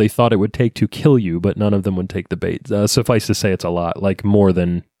Cheetos they thought it would take to kill you, but none of them would take the bait. Suffice to say, it's a lot, more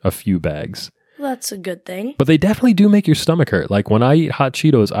than a few bags. Well, that's a good thing. But they definitely do make your stomach hurt. When I eat hot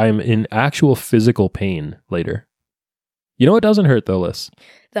Cheetos, I am in actual physical pain later. You know what doesn't hurt, though, Liz?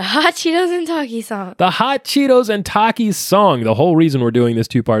 The Hot Cheetos and Takis song. The Hot Cheetos and Takis song. The whole reason we're doing this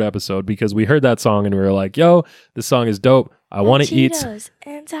 2-part episode, because we heard that song and we were like, yo, this song is dope. I want to eat... Hot Cheetos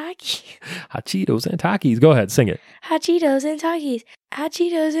and Takis. Hot Cheetos and Takis. Go ahead, sing it. Hot Cheetos and Takis. Hot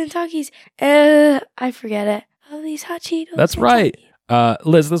Cheetos and Takis. I forget it. All these hot Cheetos. That's right.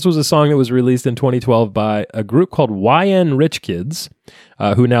 Liz, this was a song that was released in 2012 by a group called YN Rich Kids.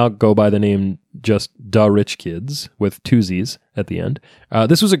 who now go by the name just Da Rich Kids with two Z's at the end.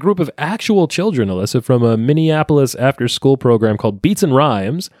 This was a group of actual children, Alyssa, from a Minneapolis after-school program called Beats and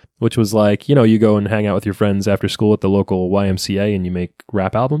Rhymes, which was like, you go and hang out with your friends after school at the local YMCA and you make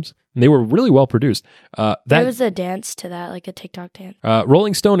rap albums. And they were really well produced. There was a dance to that, like a TikTok dance.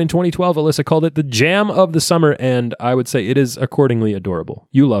 Rolling Stone in 2012, Alyssa called it the jam of the summer, and I would say it is accordingly adorable.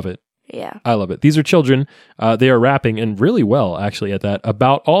 You love it. Yeah. I love it. These are children. They are rapping, and really well, actually, at that,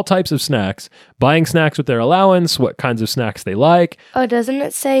 about all types of snacks, buying snacks with their allowance, what kinds of snacks they like. Oh, doesn't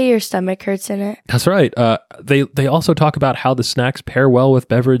it say your stomach hurts in it? That's right. They also talk about how the snacks pair well with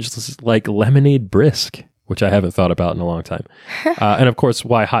beverages like lemonade brisk, which I haven't thought about in a long time. And of course,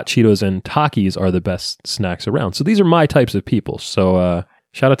 why hot Cheetos and Takis are the best snacks around. So these are my types of people. So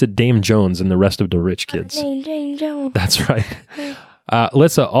shout out to Dame Jones and the rest of the rich kids. Dame Jones. That's right.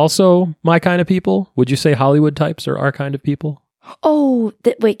 Lissa, also my kind of people. Would you say Hollywood types are our kind of people? Oh,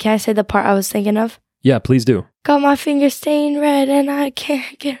 wait, can I say the part I was thinking of? Yeah, please do. Got my fingers stained red and I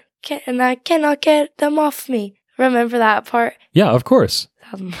cannot get them off me. Remember that part? Yeah, of course.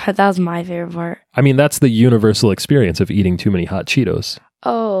 That was my favorite part. I mean, that's the universal experience of eating too many hot Cheetos.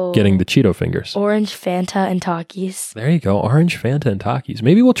 Oh. Getting the Cheeto fingers. Orange Fanta and Takis. There you go. Orange Fanta and Takis.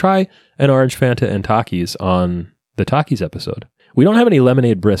 Maybe we'll try an Orange Fanta and Takis on the Takis episode. We don't have any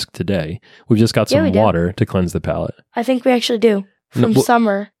lemonade brisk today. We've just got some water to cleanse the palate. I think we actually do. From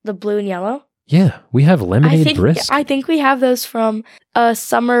summer, the blue and yellow. Yeah, we have lemonade brisk. I think we have those from a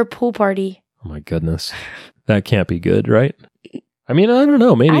summer pool party. Oh my goodness. That can't be good, right? I mean, I don't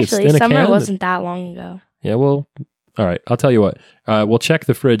know. Maybe actually, it's in a can. Summer wasn't that long ago. Yeah, well, all right. I'll tell you what. We'll check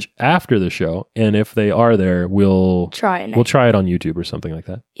the fridge after the show, and if they are there, we'll try it on YouTube or something like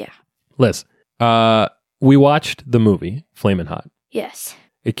that. Yeah. Liz, we watched the movie Flamin' Hot. Yes.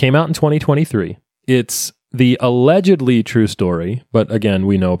 It came out in 2023. It's the allegedly true story, but again,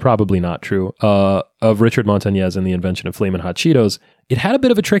 we know probably not true, of Richard Montañez and the invention of Flamin' Hot Cheetos. It had a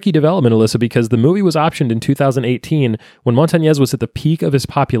bit of a tricky development, Alyssa, because the movie was optioned in 2018 when Montañez was at the peak of his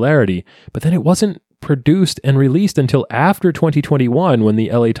popularity, but then it wasn't produced and released until after 2021 when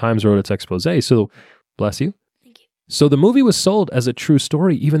the LA Times wrote its expose. So, bless you. Thank you. So the movie was sold as a true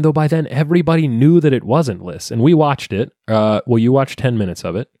story, even though by then everybody knew that it wasn't, Liz. And we watched it. Well, you watched 10 minutes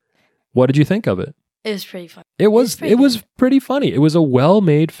of it. What did you think of it? It was pretty fun. It was pretty funny. It was a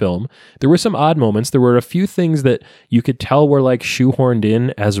well-made film. There were some odd moments. There were a few things that you could tell were like shoehorned in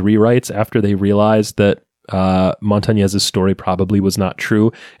as rewrites after they realized that Montañez's story probably was not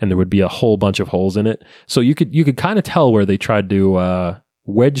true, and there would be a whole bunch of holes in it. So you could kind of tell where they tried to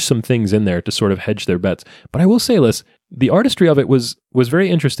wedge some things in there to sort of hedge their bets. But I will say, Liz, the artistry of it was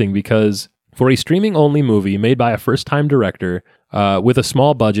very interesting because for a streaming-only movie made by a first-time director with a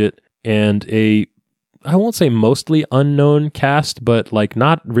small budget and I won't say mostly unknown cast, but like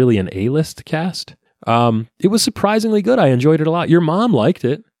not really an A-list cast. It was surprisingly good. I enjoyed it a lot. Your mom liked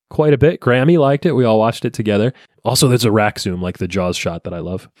it quite a bit. Grammy liked it. We all watched it together. Also, there's a rack zoom, like the Jaws shot that I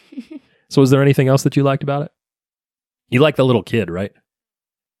love. So is there anything else that you liked about it? You like the little kid, right?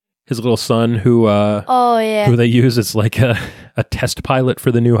 His little son who they use as like a test pilot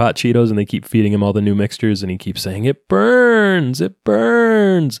for the new hot Cheetos, and they keep feeding him all the new mixtures, and he keeps saying, "It burns, it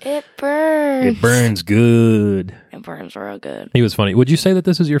burns. It burns. It burns good. It burns real good." He was funny. Would you say that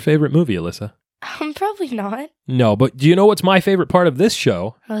this is your favorite movie, Alyssa? Probably not. No, but do you know what's my favorite part of this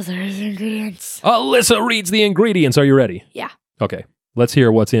show? Oh, there's ingredients. Alyssa reads the ingredients. Are you ready? Yeah. Okay. Let's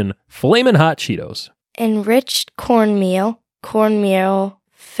hear what's in Flamin' Hot Cheetos. Enriched cornmeal,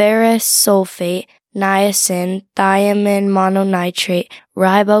 ferrous sulfate, niacin, thiamine mononitrate,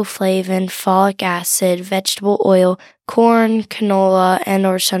 riboflavin, folic acid, vegetable oil, corn, canola, and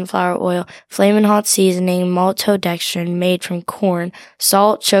or sunflower oil, Flamin' Hot seasoning, maltodextrin made from corn,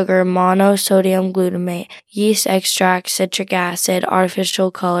 salt, sugar, monosodium glutamate, yeast extract, citric acid,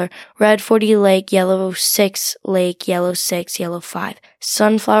 artificial color, red 40 lake, yellow 6 lake, yellow 6, yellow 5,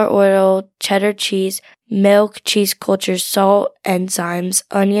 sunflower oil, cheddar cheese, milk, cheese cultures, salt, enzymes,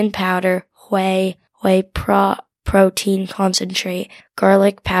 onion powder, whey protein concentrate,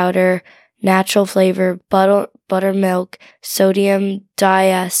 garlic powder, natural flavor, buttermilk, disodium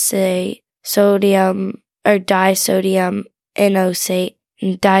inosate,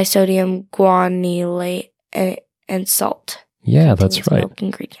 disodium guanylate, and salt. Yeah, that's right. Milk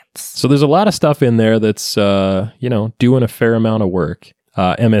ingredients. So there's a lot of stuff in there that's doing a fair amount of work.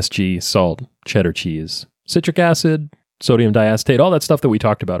 MSG, salt, cheddar cheese, citric acid, sodium diacetate, all that stuff that we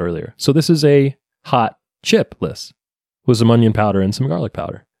talked about earlier. So this is a hot chip, Liz, with some onion powder and some garlic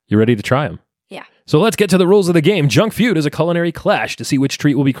powder. You ready to try them? Yeah. So let's get to the rules of the game. Junk Feud is a culinary clash to see which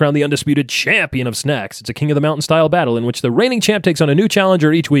treat will be crowned the undisputed champion of snacks. It's a King of the Mountain style battle in which the reigning champ takes on a new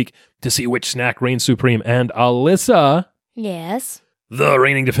challenger each week to see which snack reigns supreme. And Alyssa, Yes. the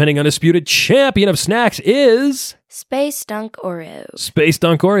reigning defending undisputed champion of snacks is... Space Dunk Oreos. Space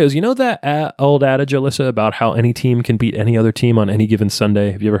Dunk Oreos. You know that old adage, Alyssa, about how any team can beat any other team on any given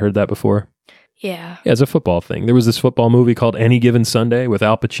Sunday? Have you ever heard that before? Yeah. Yeah, it's a football thing. There was this football movie called Any Given Sunday with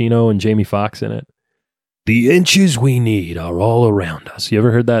Al Pacino and Jamie Foxx in it. The inches we need are all around us. You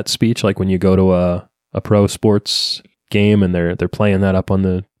ever heard that speech, like when you go to a pro sports game and they're playing that up on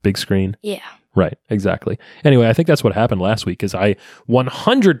the big screen? Yeah. Right, exactly. Anyway, I think that's what happened last week, is I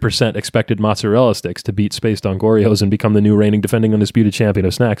 100% expected mozzarella sticks to beat Space Dunk Oreos and become the new reigning defending undisputed champion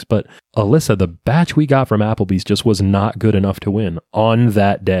of snacks. But Alyssa, the batch we got from Applebee's just was not good enough to win on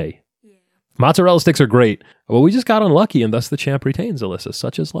that day. Mozzarella sticks are great. Well, we just got unlucky, and thus the champ retains, Alyssa.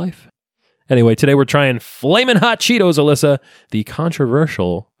 Such is life. Anyway, today we're trying Flamin' Hot Cheetos, Alyssa, the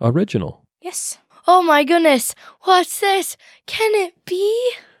controversial original. Yes. Oh my goodness. What's this? Can it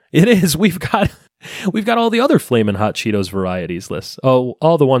be? It is. We've got all the other Flamin' Hot Cheetos varieties lists. Oh,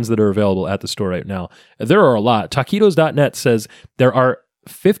 all the ones that are available at the store right now. There are a lot. Taquitos.net says there are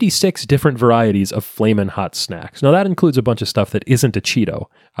 56 different varieties of Flamin' Hot snacks. Now, that includes a bunch of stuff that isn't a Cheeto.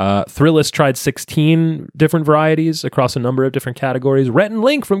 Thrillist tried 16 different varieties across a number of different categories. Rhett and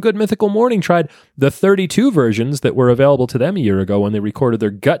Link from Good Mythical Morning tried the 32 versions that were available to them a year ago when they recorded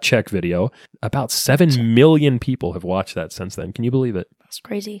their gut check video. About 7 million people have watched that since then. Can you believe it? That's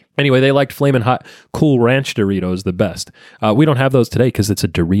crazy. Anyway, they liked Flamin' Hot Cool Ranch Doritos the best. We don't have those today because it's a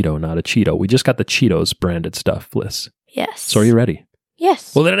Dorito, not a Cheeto. We just got the Cheetos branded stuff, Bliss. Yes. So are you ready?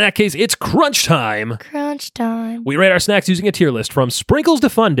 Yes. Well, then in that case, it's crunch time. Crunch time. We rate our snacks using a tier list from sprinkles to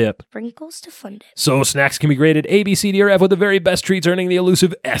fun dip. Sprinkles to fun dip. So snacks can be graded A, B, C, D, or F with the very best treats earning the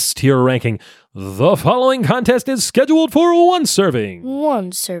elusive S tier ranking. The following contest is scheduled for one serving.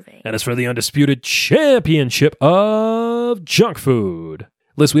 One serving. And it's for the undisputed championship of junk food.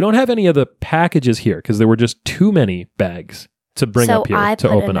 Liz, we don't have any of the packages here because there were just too many bags to bring up here to open up. So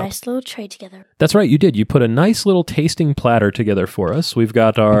I put a nice little tray together. That's right, you did. You put a nice little tasting platter together for us. We've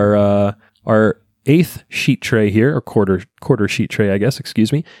got our eighth sheet tray here, or quarter sheet tray, I guess.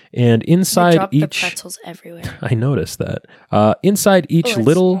 Excuse me. And inside I dropped the pretzels everywhere. I noticed that. Inside each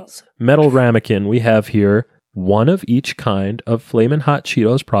little metal ramekin, we have here one of each kind of Flamin' Hot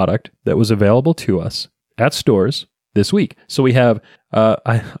Cheetos product that was available to us at stores this week. So we have,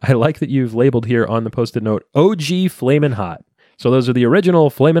 I like that you've labeled here on the Post-it note, OG Flamin' Hot. So those are the original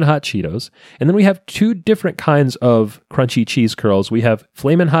Flamin' Hot Cheetos. And then we have two different kinds of crunchy cheese curls. We have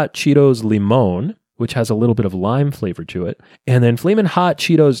Flamin' Hot Cheetos Limon, which has a little bit of lime flavor to it. And then Flamin' Hot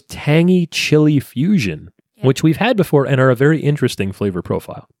Cheetos Tangy Chili Fusion, which we've had before and are a very interesting flavor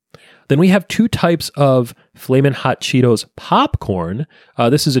profile. Then we have two types of Flamin' Hot Cheetos popcorn.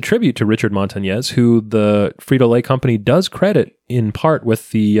 This is a tribute to Richard Montañez, who the Frito-Lay company does credit in part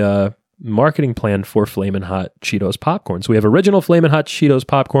with the marketing plan for Flamin' Hot Cheetos popcorn. So we have original Flamin' Hot Cheetos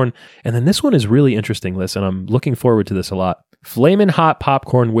popcorn, and then this one is really interesting, Liz, and I'm looking forward to this a lot. Flamin' Hot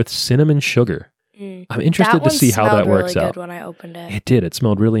popcorn with cinnamon sugar. I'm interested to see how that works out. That one smelled really good when I opened it. It did. It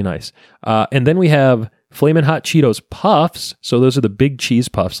smelled really nice. And then we have Flamin' Hot Cheetos Puffs. So those are the big cheese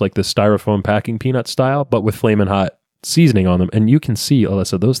puffs, like the styrofoam packing peanut style, but with Flamin' Hot seasoning on them. And you can see,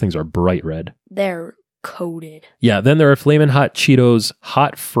 Alyssa, those things are bright red. They're coated. Yeah, then there are Flamin' Hot Cheetos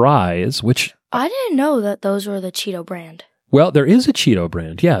Hot Fries, which... I didn't know that those were the Cheeto brand. Well, there is a Cheeto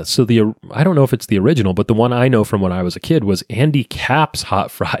brand, yeah. So I don't know if it's the original, but the one I know from when I was a kid was Andy Capp's Hot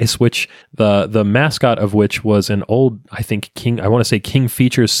Fries, which the mascot of which was an old, I think, I want to say King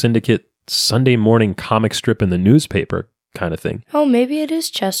Features Syndicate Sunday morning comic strip in the newspaper kind of thing. Oh, maybe it is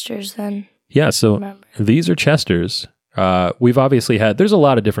Chester's then. Yeah, so these are Chester's. We've obviously had, there's a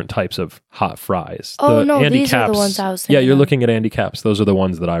lot of different types of hot fries. Oh, no, these are the ones I was thinking. Yeah, you're looking at Andy Capp's. Those are the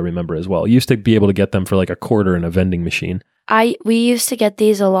ones that I remember as well. You used to be able to get them for like $0.25 in a vending machine. We used to get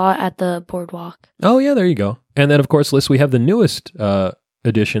these a lot at the boardwalk. Oh, yeah, there you go. And then, of course, Liz, we have the newest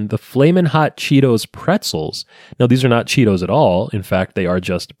edition, the Flamin' Hot Cheetos Pretzels. Now, these are not Cheetos at all. In fact, they are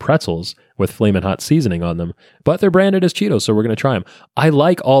just pretzels with Flamin' Hot seasoning on them. But they're branded as Cheetos, so we're going to try them. I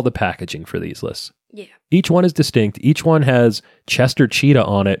like all the packaging for these, Liz. Yeah. Each one is distinct. Each one has Chester Cheetah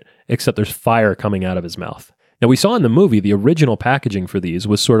on it, except there's fire coming out of his mouth. Now, we saw in the movie, the original packaging for these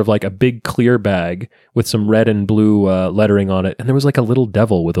was sort of like a big clear bag with some red and blue lettering on it. And there was like a little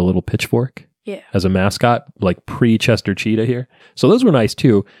devil with a little pitchfork as a mascot, like pre-Chester Cheetah here. So those were nice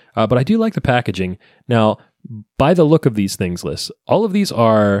too. But I do like the packaging. Now, by the look of these things, Liz, all of these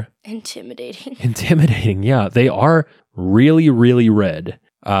are... Intimidating. Intimidating, yeah. They are really, really red.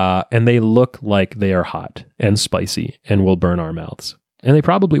 And they look like they are hot and spicy and will burn our mouths. And they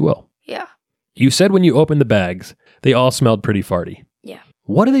probably will. Yeah. You said when you opened the bags, they all smelled pretty farty. Yeah.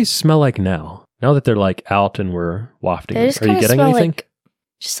 What do they smell like now? Now that they're like out and we're wafting They them? just Are you kinda getting smell anything?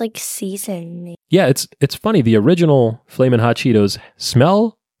 just like seasoning. Yeah, it's funny. The original Flamin' Hot Cheetos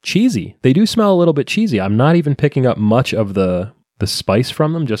smell cheesy. They do smell a little bit cheesy. I'm not even picking up much of the spice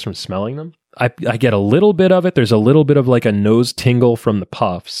from them just from smelling them. I get a little bit of it. There's a little bit of like a nose tingle from the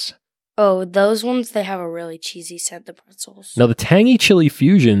puffs. Oh, those ones, they have a really cheesy scent, the pretzels. Now the tangy chili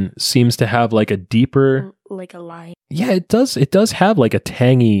fusion seems to have like a deeper, Like a lime. yeah, it does. It does have like a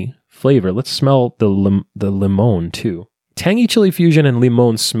tangy flavor. Let's smell the limon too. Tangy chili fusion and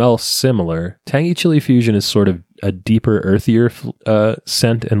limon smell similar. Tangy chili fusion is sort of a deeper, earthier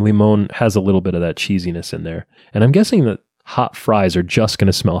scent, and limon has a little bit of that cheesiness in there. And I'm guessing that hot fries are just going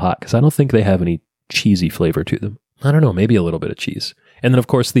to smell hot because I don't think they have any cheesy flavor to them. I don't know, maybe a little bit of cheese. And then of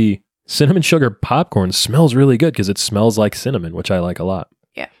course the cinnamon sugar popcorn smells really good because it smells like cinnamon, which I like a lot.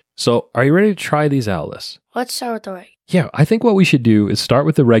 Yeah. So are you ready to try these out, Liz? Let's start with the right. Yeah, I think what we should do is start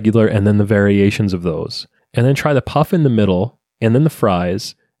with the regular and then the variations of those. And then try the puff in the middle, and then the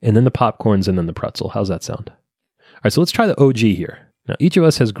fries, and then the popcorns, and then the pretzel. How's that sound? All right, so let's try the OG here. Now, each of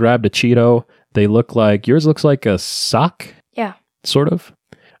us has grabbed a Cheeto. They look like, yours looks like a sock? Yeah. Sort of.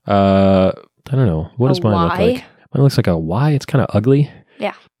 I don't know. What does mine look like? Mine looks like a Y. It's kind of ugly.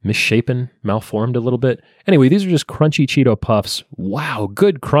 Yeah. Misshapen, malformed a little bit. Anyway, these are just crunchy Cheeto puffs. Wow,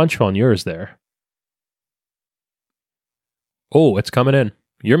 good crunch on yours there. Oh, it's coming in.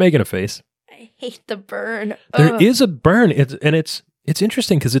 You're making a face. I hate the burn. There is a burn. It's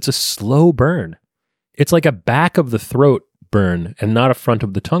interesting because it's a slow burn. It's like a back of the throat burn and not a front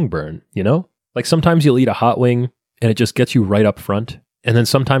of the tongue burn, you know? Like sometimes you'll eat a hot wing and it just gets you right up front. And then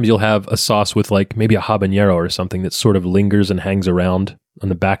sometimes you'll have a sauce with like maybe a habanero or something that sort of lingers and hangs around on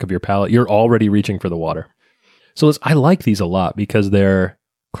the back of your palate. You're already reaching for the water. So I like these a lot because they're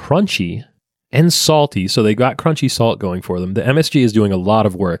crunchy and salty. So they got crunchy salt going for them. The MSG is doing a lot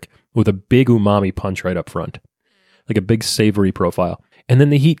of work with a big umami punch right up front, like a big savory profile. And then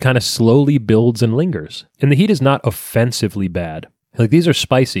the heat kind of slowly builds and lingers. And the heat is not offensively bad. Like these are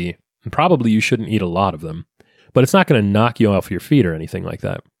spicy, and probably you shouldn't eat a lot of them, but it's not going to knock you off your feet or anything like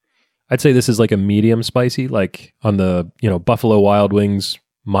that. I'd say this is like a medium spicy, like on the, Buffalo Wild Wings,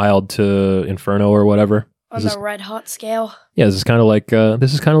 mild to Inferno or whatever. On the red hot scale. Yeah, this is kind of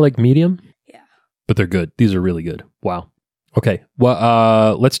like medium. Yeah. But they're good. These are really good. Wow. Okay.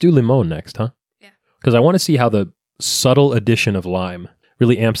 Well, let's do limon next, huh? Yeah. Because I want to see how the subtle addition of lime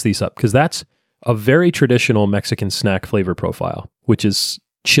really amps these up. Because that's a very traditional Mexican snack flavor profile, which is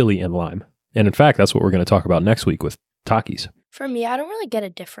chili and lime. And in fact, that's what we're going to talk about next week with Takis. For me, I don't really get a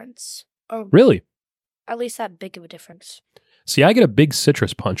difference. Or Really? at least that big of a difference. See, I get a big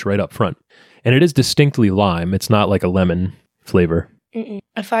citrus punch right up front. And it is distinctly lime. It's not like a lemon flavor. Mm-mm.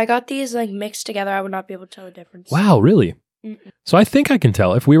 If I got these like mixed together, I would not be able to tell the difference. Wow, really? Mm-mm. So I think I can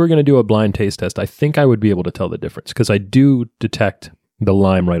tell. If we were going to do a blind taste test, I think I would be able to tell the difference because I do detect the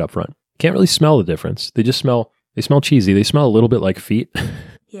lime right up front. Can't really smell the difference. They smell cheesy. They smell a little bit like feet.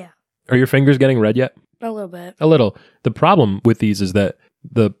 Yeah. Are your fingers getting red yet? A little bit. A little. The problem with these is that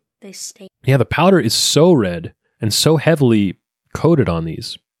the powder is so red and so heavily coated on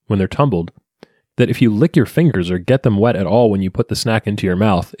these when they're tumbled that if you lick your fingers or get them wet at all when you put the snack into your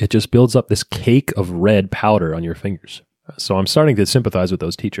mouth, it just builds up this cake of red powder on your fingers. So I'm starting to sympathize with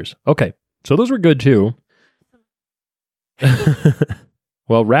those teachers. Okay, so those were good too.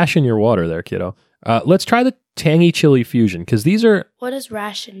 Well, ration your water there, kiddo. Let's try the tangy chili fusion because these are... What does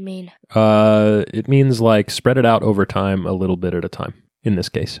ration mean? It means like spread it out over time a little bit at a time in this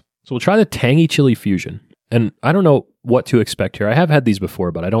case. So we'll try the tangy chili fusion. And I don't know what to expect here. I have had these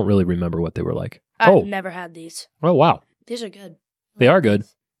before, but I don't really remember what they were like. I've never had these. Oh, wow. These are good. They are good.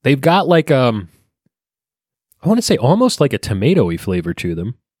 They've got like, I want to say almost like a tomatoey flavor to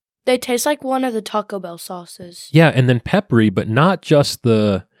them. They taste like one of the Taco Bell sauces. Yeah, and then peppery, but not just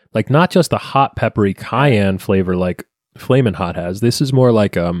the hot peppery cayenne flavor like Flamin' Hot has. This is more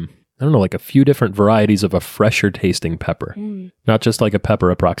like, I don't know, like a few different varieties of a fresher tasting pepper. Not just like a pepper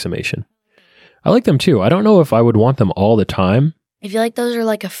approximation. I like them too. I don't know if I would want them all the time. I feel like those are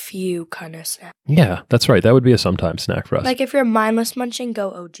like a few kind of snacks. Yeah, that's right. That would be a sometime snack for us. Like if you're mindless munching, go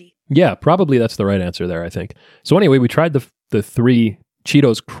OG. Yeah, probably that's the right answer there, I think. So anyway, we tried the 3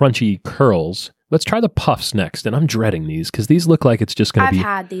 Cheetos crunchy curls. Let's try the puffs next. And I'm dreading these because these look like it's just going to be... I've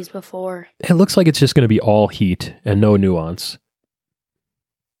had these before. It looks like it's just going to be all heat and no nuance.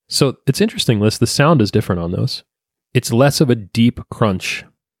 So it's interesting, Liz. The sound is different on those. It's less of a deep crunch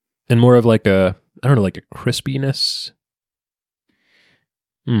and more of like a, I don't know, like a crispiness.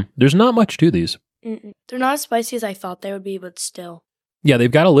 There's not much to these. They're not as spicy as I thought they would be, but still. Yeah,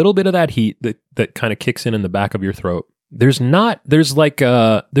 they've got a little bit of that heat that kind of kicks in the back of your throat. There's not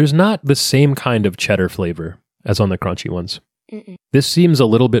the same kind of cheddar flavor as on the crunchy ones. This seems a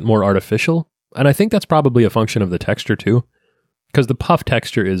little bit more artificial, and I think that's probably a function of the texture too, because the puff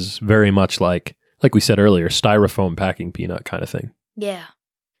texture is very much like we said earlier, styrofoam packing peanut kind of thing. Yeah.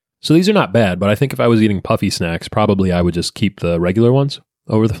 So these are not bad, but I think if I was eating puffy snacks, probably I would just keep the regular ones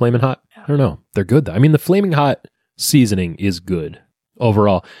over the Flamin' Hot. I don't know. They're good though. I mean, the Flaming Hot seasoning is good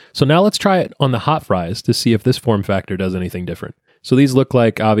overall. So now let's try it on the hot fries to see if this form factor does anything different. So these look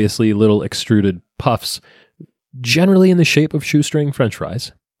like obviously little extruded puffs, generally in the shape of shoestring French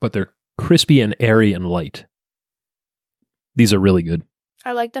fries, but they're crispy and airy and light. These are really good.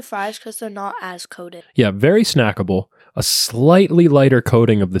 I like the fries because they're not as coated. Yeah, very snackable. A slightly lighter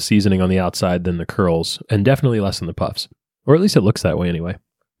coating of the seasoning on the outside than the curls, and definitely less than the puffs. Or at least it looks that way anyway.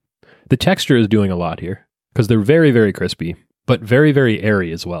 The texture is doing a lot here, because they're very, very crispy, but very, very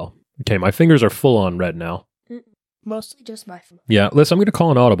airy as well. Okay, my fingers are full on red now. Mostly just my fingers. Yeah, listen, I'm going to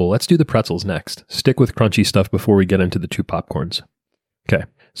call an audible. Let's do the pretzels next. Stick with crunchy stuff before we get into the 2 popcorns. Okay,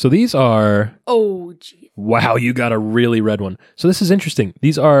 so these are... Oh, geez. Wow, you got a really red one. So this is interesting.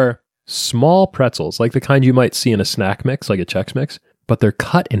 These are small pretzels, like the kind you might see in a snack mix, like a Chex Mix, but they're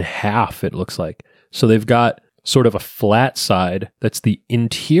cut in half, it looks like. So they've got sort of a flat side that's the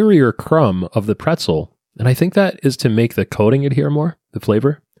interior crumb of the pretzel. And I think that is to make the coating adhere more, the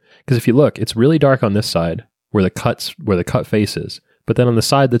flavor. Because if you look, it's really dark on this side where the cut face is. But then on the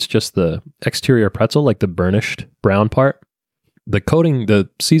side that's just the exterior pretzel, like the burnished brown part, the coating, the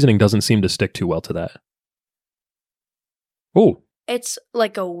seasoning doesn't seem to stick too well to that. Oh. It's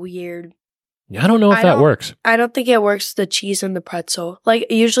like a weird... Yeah, I don't know if that works. I don't think it works, the cheese and the pretzel. Like,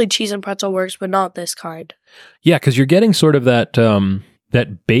 usually cheese and pretzel works, but not this kind. Yeah, because you're getting sort of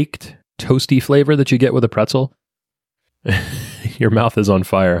that baked, toasty flavor that you get with a pretzel. Your mouth is on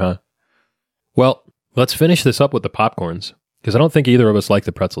fire, huh? Well, let's finish this up with the popcorns, because I don't think either of us like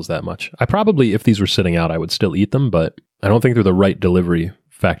the pretzels that much. I probably, if these were sitting out, I would still eat them, but I don't think they're the right delivery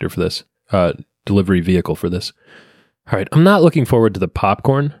factor for this, delivery vehicle for this. All right, I'm not looking forward to the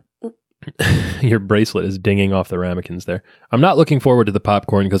popcorn. Your bracelet is dinging off the ramekins there. I'm not looking forward to the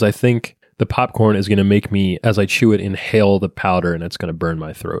popcorn because I think the popcorn is going to make me, as I chew it, inhale the powder and it's going to burn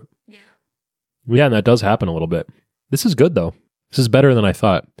my throat. Yeah, and that does happen a little bit. This is good, though. This is better than I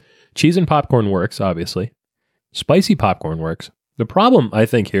thought. Cheese and popcorn works, obviously. Spicy popcorn works. The problem, I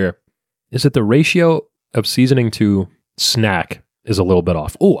think, here is that the ratio of seasoning to snack is a little bit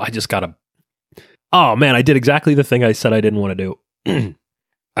off. Oh, oh, man, I did exactly the thing I said I didn't want to do.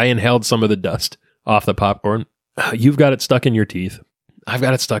 I inhaled some of the dust off the popcorn. You've got it stuck in your teeth. I've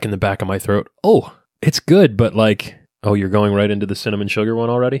got it stuck in the back of my throat. Oh, it's good, but you're going right into the cinnamon sugar one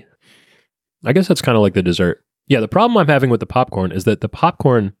already? I guess that's kind of like the dessert. Yeah, the problem I'm having with the popcorn is that the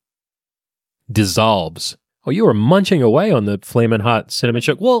popcorn dissolves. Oh, you were munching away on the Flamin' Hot cinnamon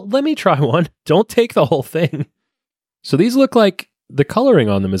sugar. Well, let me try one. Don't take the whole thing. So these look like the coloring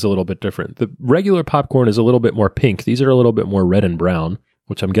on them is a little bit different. The regular popcorn is a little bit more pink. These are a little bit more red and brown,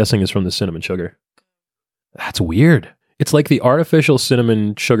 which I'm guessing is from the cinnamon sugar. That's weird. It's like the artificial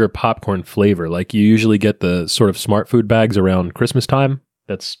cinnamon sugar popcorn flavor. Like you usually get the sort of smart food bags around Christmas time.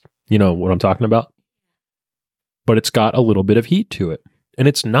 That's, what I'm talking about. But it's got a little bit of heat to it. And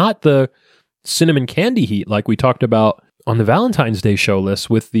it's not the cinnamon candy heat like we talked about on the Valentine's Day show list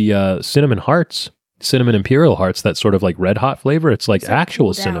with the cinnamon hearts, cinnamon imperial hearts, that sort of like red hot flavor. It's like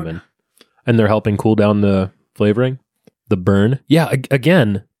actual cinnamon. And they're helping cool down the flavoring. The burn. Yeah,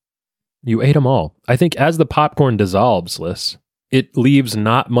 again, you ate them all. I think as the popcorn dissolves, Liz, it leaves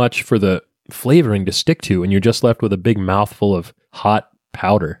not much for the flavoring to stick to, and you're just left with a big mouthful of hot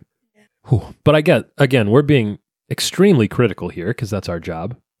powder. Whew. But again, we're being extremely critical here because that's our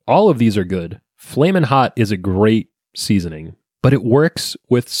job. All of these are good. Flamin' Hot is a great seasoning, but it works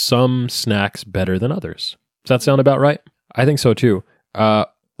with some snacks better than others. Does that sound about right? I think so too.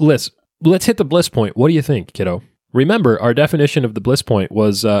 Liz, let's hit the bliss point. What do you think, kiddo? Remember, our definition of the bliss point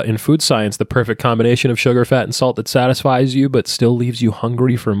was, in food science, the perfect combination of sugar, fat, and salt that satisfies you but still leaves you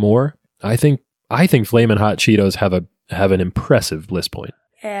hungry for more. I think Flamin' Hot Cheetos have an impressive bliss point.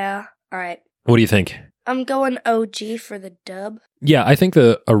 Yeah. All right. What do you think? I'm going OG for the dub. Yeah, I think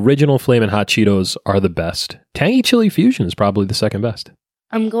the original Flamin' Hot Cheetos are the best. Tangy Chili Fusion is probably the second best.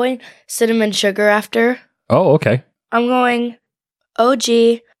 I'm going cinnamon sugar after. Oh, okay. I'm going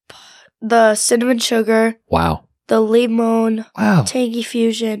OG, the cinnamon sugar. Wow. The limon, wow. Tangy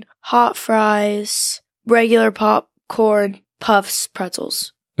Fusion, hot fries, regular popcorn, puffs,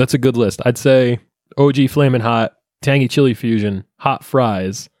 pretzels. That's a good list. I'd say OG Flamin' Hot, tangy chili fusion, hot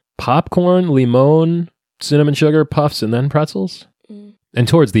fries, popcorn, limon, cinnamon sugar, puffs, and then pretzels. And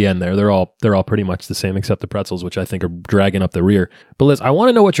towards the end there, they're all pretty much the same except the pretzels, which I think are dragging up the rear. But Liz, I want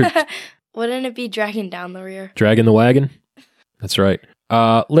to know what you're... Wouldn't it be dragging down the rear? Dragging the wagon? That's right.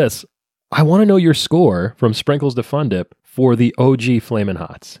 Liz, I want to know your score from Sprinkles to Fun Dip for the OG Flamin'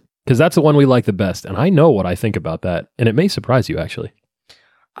 Hots. Because that's the one we like the best. And I know what I think about that. And it may surprise you, actually.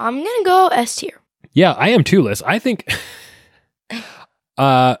 I'm going to go S tier. Yeah, I am too, Liz. I think...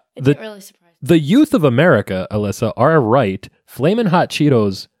 really surprised. The youth of America, Alyssa, are right. Flamin' Hot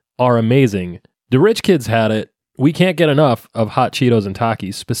Cheetos are amazing. The rich kids had it. We can't get enough of Hot Cheetos and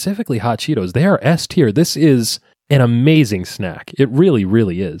Takis, specifically Hot Cheetos. They are S tier. This is an amazing snack. It really,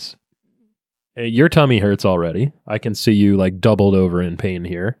 really is. Hey, your tummy hurts already. I can see you like doubled over in pain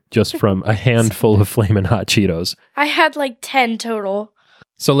here just from a handful of Flamin' Hot Cheetos. I had like 10 total.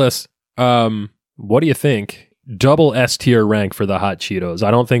 So, Liz, what do you think? Double S tier rank for the Hot Cheetos.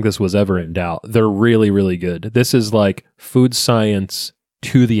 I don't think this was ever in doubt. They're really, really good. This is like food science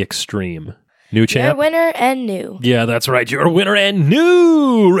to the extreme. New champ? Your winner and new. Yeah, that's right. Your winner and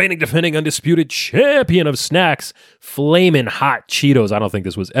new reigning defending undisputed champion of snacks, Flamin' Hot Cheetos. I don't think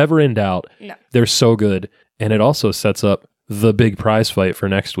this was ever in doubt. No. They're so good. And it also sets up the big prize fight for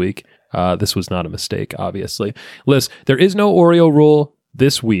next week. This was not a mistake, obviously. Liz, there is no Oreo rule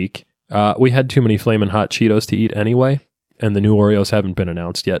this week. We had too many Flamin' Hot Cheetos to eat anyway, and the new Oreos haven't been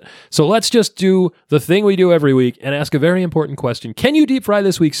announced yet. So let's just do the thing we do every week and ask a very important question. Can you deep fry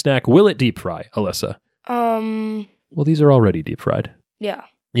this week's snack? Will it deep fry, Alyssa? Well, these are already deep fried. Yeah.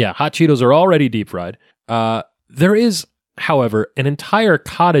 Yeah, Hot Cheetos are already deep fried. There is, however, an entire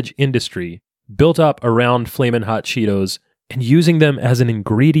cottage industry built up around Flamin' Hot Cheetos and using them as an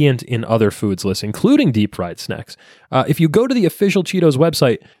ingredient in other foods lists, including deep fried snacks. If you go to the official Cheetos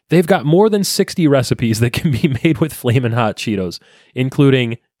website, they've got more than 60 recipes that can be made with Flamin' Hot Cheetos,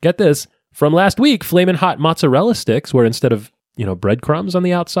 including, get this, from last week, Flamin' Hot mozzarella sticks, where instead of, breadcrumbs on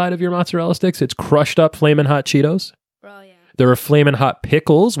the outside of your mozzarella sticks, it's crushed up Flamin' Hot Cheetos. Oh, yeah. There are Flamin' Hot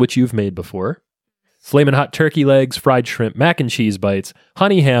pickles, which you've made before. Flamin' Hot turkey legs, fried shrimp, mac and cheese bites,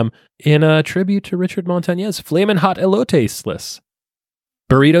 honey ham, in a tribute to Richard Montañez, Flamin' Hot elote slice.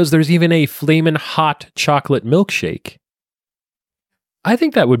 Burritos, there's even a Flamin' Hot chocolate milkshake. I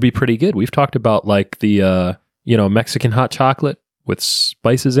think that would be pretty good. We've talked about like the, Mexican hot chocolate with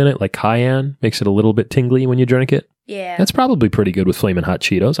spices in it, like cayenne, makes it a little bit tingly when you drink it. Yeah. That's probably pretty good with Flamin' Hot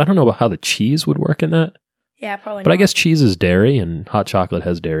Cheetos. I don't know about how the cheese would work in that. Yeah, probably But not. I guess cheese is dairy and hot chocolate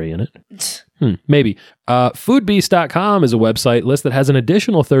has dairy in it. Maybe. Foodbeast.com is a website list that has an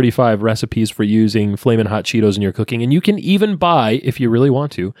additional 35 recipes for using Flamin' Hot Cheetos in your cooking. And you can even buy, if you really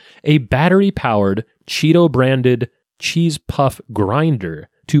want to, a battery-powered Cheeto-branded cheese puff grinder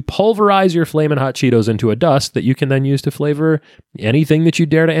to pulverize your Flamin' Hot Cheetos into a dust that you can then use to flavor anything that you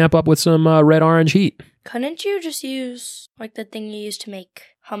dare to amp up with some red-orange heat. Couldn't you just use like the thing you use to make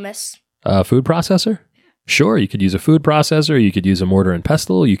hummus? A food processor? Sure, you could use a food processor, you could use a mortar and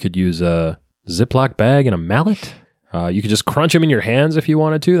pestle, you could use a Ziploc bag and a mallet. You could just crunch them in your hands if you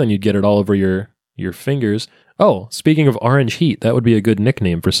wanted to, then you'd get it all over your fingers. Oh, speaking of orange heat, that would be a good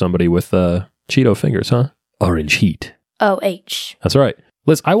nickname for somebody with Cheeto fingers, huh? Orange heat. OH. That's right.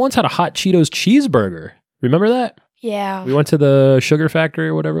 Liz, I once had a Hot Cheetos cheeseburger. Remember that? Yeah. We went to the Sugar Factory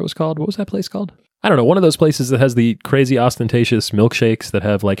or whatever it was called. What was that place called? I don't know. One of those places that has the crazy ostentatious milkshakes that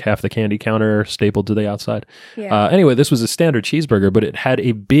have like half the candy counter stapled to the outside. Yeah. Anyway, this was a standard cheeseburger, but it had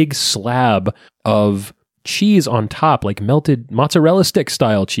a big slab of cheese on top, like melted mozzarella stick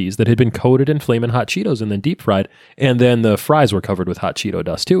style cheese that had been coated in Flamin' Hot Cheetos and then deep fried. And then the fries were covered with hot Cheeto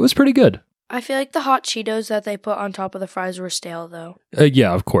dust too. It was pretty good. I feel like the hot Cheetos that they put on top of the fries were stale, though.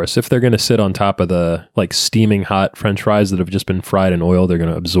 Yeah, of course. If they're going to sit on top of the like steaming hot French fries that have just been fried in oil, they're going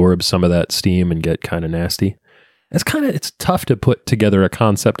to absorb some of that steam and get kind of nasty. It's tough to put together a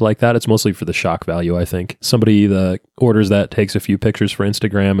concept like that. It's mostly for the shock value, I think. Somebody that orders that takes a few pictures for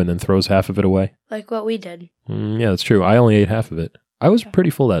Instagram and then throws half of it away. Like what we did. Yeah, that's true. I only ate half of it. I was pretty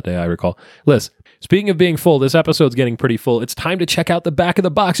full that day, I recall. Liz, speaking of being full, this episode's getting pretty full. It's time to check out the Back of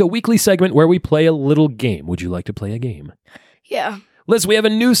the Box, a weekly segment where we play a little game. Would you like to play a game? Yeah. Liz, we have a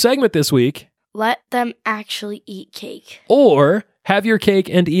new segment this week. Let them actually eat cake. Or have your cake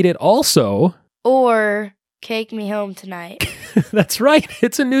and eat it also. Or cake me home tonight. That's right.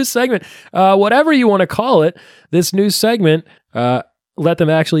 It's a new segment. Whatever you want to call it, this new segment, let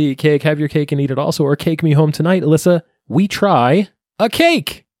them actually eat cake, have your cake and eat it also, or cake me home tonight. Alyssa, we try a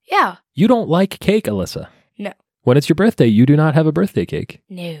cake. Yeah. You don't like cake, Alyssa. No. When it's your birthday, you do not have a birthday cake.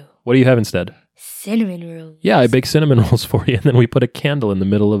 No. What do you have instead? Cinnamon rolls. Yeah, I bake cinnamon rolls for you, and then we put a candle in the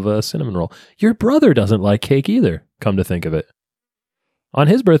middle of a cinnamon roll. Your brother doesn't like cake either, come to think of it. On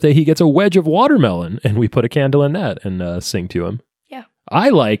his birthday, he gets a wedge of watermelon, and we put a candle in that and sing to him. Yeah. I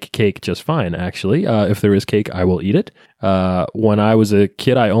like cake just fine, actually. If there is cake, I will eat it. When I was a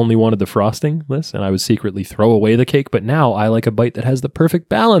kid, I only wanted the frosting, Liz, and I would secretly throw away the cake. But now I like a bite that has the perfect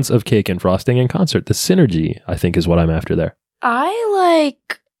balance of cake and frosting in concert. The synergy, I think, is what I'm after there.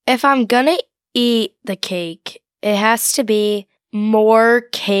 If I'm gonna eat the cake, it has to be more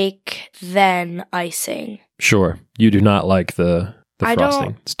cake than icing. Sure. You do not like the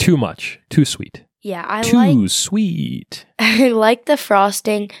frosting. It's too much. Too sweet. Yeah, Too sweet. I like the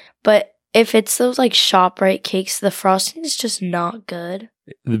frosting, but if it's those like ShopRite cakes, the frosting is just not good.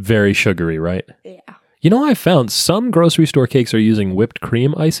 Very sugary, right? Yeah. You know, I found some grocery store cakes are using whipped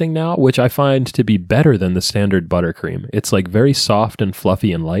cream icing now, which I find to be better than the standard buttercream. It's like very soft and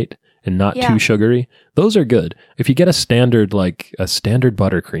fluffy and light and not too sugary. Those are good. If you get a standard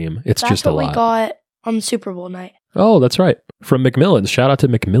buttercream, it's just a lot. That's what we got on Super Bowl night. Oh, that's right. From McMillan's. Shout out to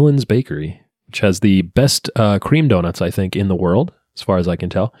McMillan's Bakery, which has the best cream donuts, I think, in the world, as far as I can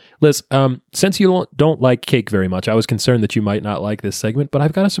tell. Liz, since you don't like cake very much, I was concerned that you might not like this segment, but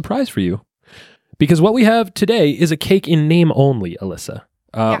I've got a surprise for you. Because what we have today is a cake in name only, Alyssa.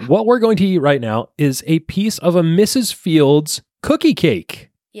 What we're going to eat right now is a piece of a Mrs. Fields cookie cake.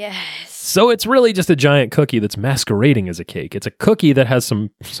 Yes. So it's really just a giant cookie that's masquerading as a cake. It's a cookie that has some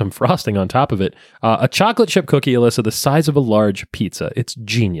frosting on top of it. A chocolate chip cookie, Alyssa, the size of a large pizza. It's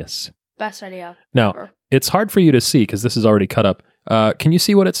genius. Best idea. Now, it's hard for you to see because this is already cut up. Can you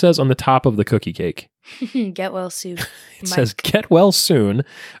see what it says on the top of the cookie cake? Get well soon. It says, get well soon.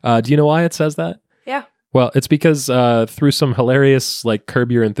 Do you know why it says that? Yeah. Well, it's because through some hilarious, like,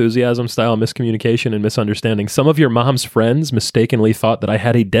 Curb Your Enthusiasm style miscommunication and misunderstanding, some of your mom's friends mistakenly thought that I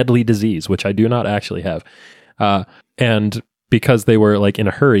had a deadly disease, which I do not actually have. And because they were, like, in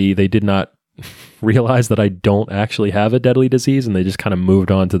a hurry, they did not realize that I don't actually have a deadly disease, and they just kind of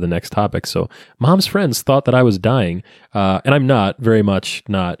moved on to the next topic. So mom's friends thought that I was dying, and I'm not, very much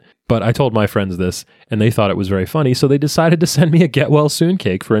not. But I told my friends this, and they thought it was very funny, so they decided to send me a get well soon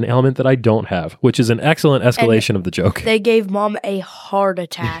cake for an ailment that I don't have, which is an excellent escalation of the joke. They gave Mom a heart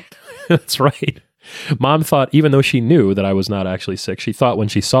attack. That's right. Mom thought, even though she knew that I was not actually sick, she thought when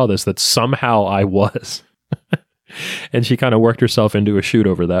she saw this that somehow I was. And she kind of worked herself into a shoot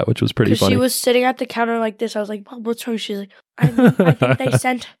over that, which was pretty funny. She was sitting at the counter like this. I was like, Mom, what's wrong? She's like, I think they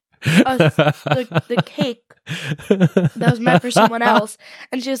sent us the cake that was meant for someone else.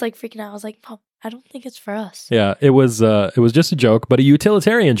 And she was like freaking out. I was like, Mom, I don't think it's for us. Yeah, it was just a joke, but a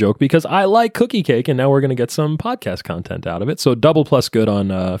utilitarian joke because I like cookie cake, and now we're going to get some podcast content out of it. So double plus good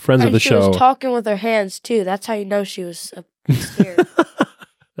on friends of the show. She was talking with her hands too. That's how you know she was scared.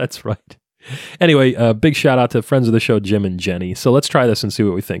 That's right. Anyway, big shout out to friends of the show, Jim and Jenny. So let's try this and see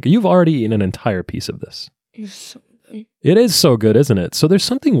what we think. You've already eaten an entire piece of this. It's so good. It is so good, isn't it? So there's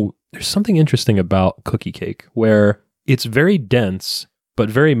something interesting about cookie cake where it's very dense,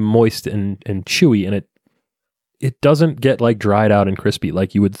 but very moist and chewy, and it doesn't get like dried out and crispy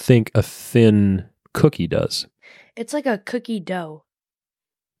like you would think a thin cookie does. It's like a cookie dough.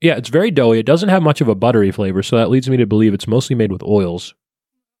 Yeah, it's very doughy. It doesn't have much of a buttery flavor, so that leads me to believe it's mostly made with oils.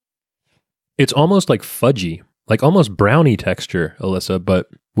 It's almost like fudgy, like almost brownie texture, Alyssa, but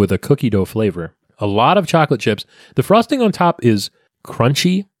with a cookie dough flavor. A lot of chocolate chips. The frosting on top is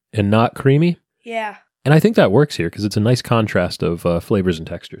crunchy and not creamy. Yeah. And I think that works here because it's a nice contrast of flavors and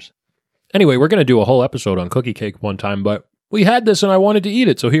textures. Anyway, we're going to do a whole episode on cookie cake one time, but we had this and I wanted to eat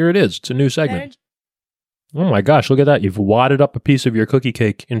it, so here it is. It's a new segment. Oh my gosh, look at that. You've wadded up a piece of your cookie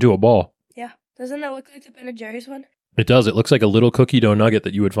cake into a ball. Yeah. Doesn't that look like the Ben & Jerry's one? It does. It looks like a little cookie dough nugget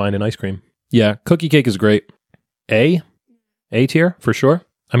that you would find in ice cream. Yeah, cookie cake is great. A tier, for sure.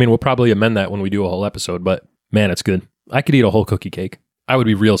 I mean, we'll probably amend that when we do a whole episode, but man, it's good. I could eat a whole cookie cake. I would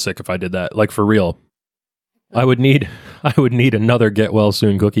be real sick if I did that. Like, for real. I would need another get well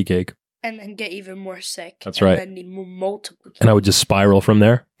soon cookie cake. And then get even more sick. That's right. And then need multiple cakes. And I would just spiral from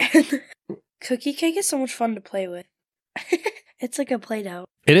there. Cookie cake is so much fun to play with. It's like a Play-Doh.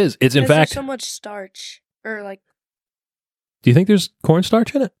 It is. It's in fact. There's so much starch. Or like. Do you think there's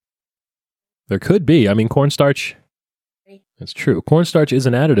cornstarch in it? There could be. I mean, cornstarch. That's true. Cornstarch is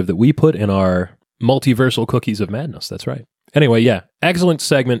an additive that we put in our multiversal cookies of madness. That's right. Anyway, yeah. Excellent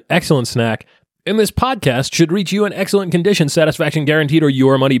segment. Excellent snack. And this podcast should reach you in excellent condition, satisfaction guaranteed, or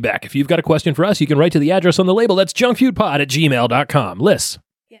your money back. If you've got a question for us, you can write to the address on the label. That's junkfoodpod@gmail.com. Liz,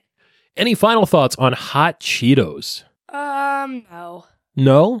 yeah. Any final thoughts on hot Cheetos? No.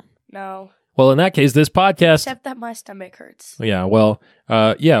 No? No. Well, in that case, this podcast... Except that my stomach hurts. Yeah, well,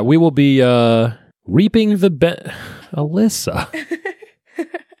 we will be reaping the... Alyssa.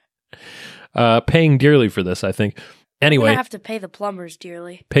 Paying dearly for this, I think. Anyway. I'm going to have to pay the plumbers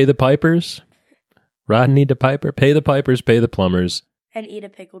dearly. Pay the pipers. Rodney the piper. Pay the pipers, pay the plumbers. And eat a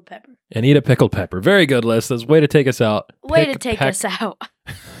pickled pepper. Very good, Liz. That's a way to take us out. Us out.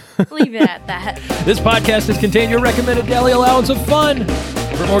 Leave it at that. This podcast has contained your recommended daily allowance of fun.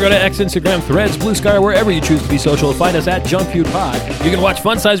 For more, go to X, Instagram, Threads, Blue Sky, or wherever you choose to be social. Find us at Junk Food Pod. You can watch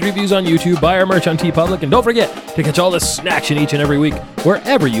fun-sized reviews on YouTube, buy our merch on TeePublic, and don't forget to catch all the snaction each and every week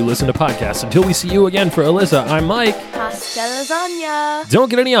wherever you listen to podcasts. Until we see you again, for Alyssa, I'm Mike. Pasta lasagna. Don't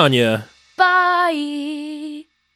get any on ya. Bye.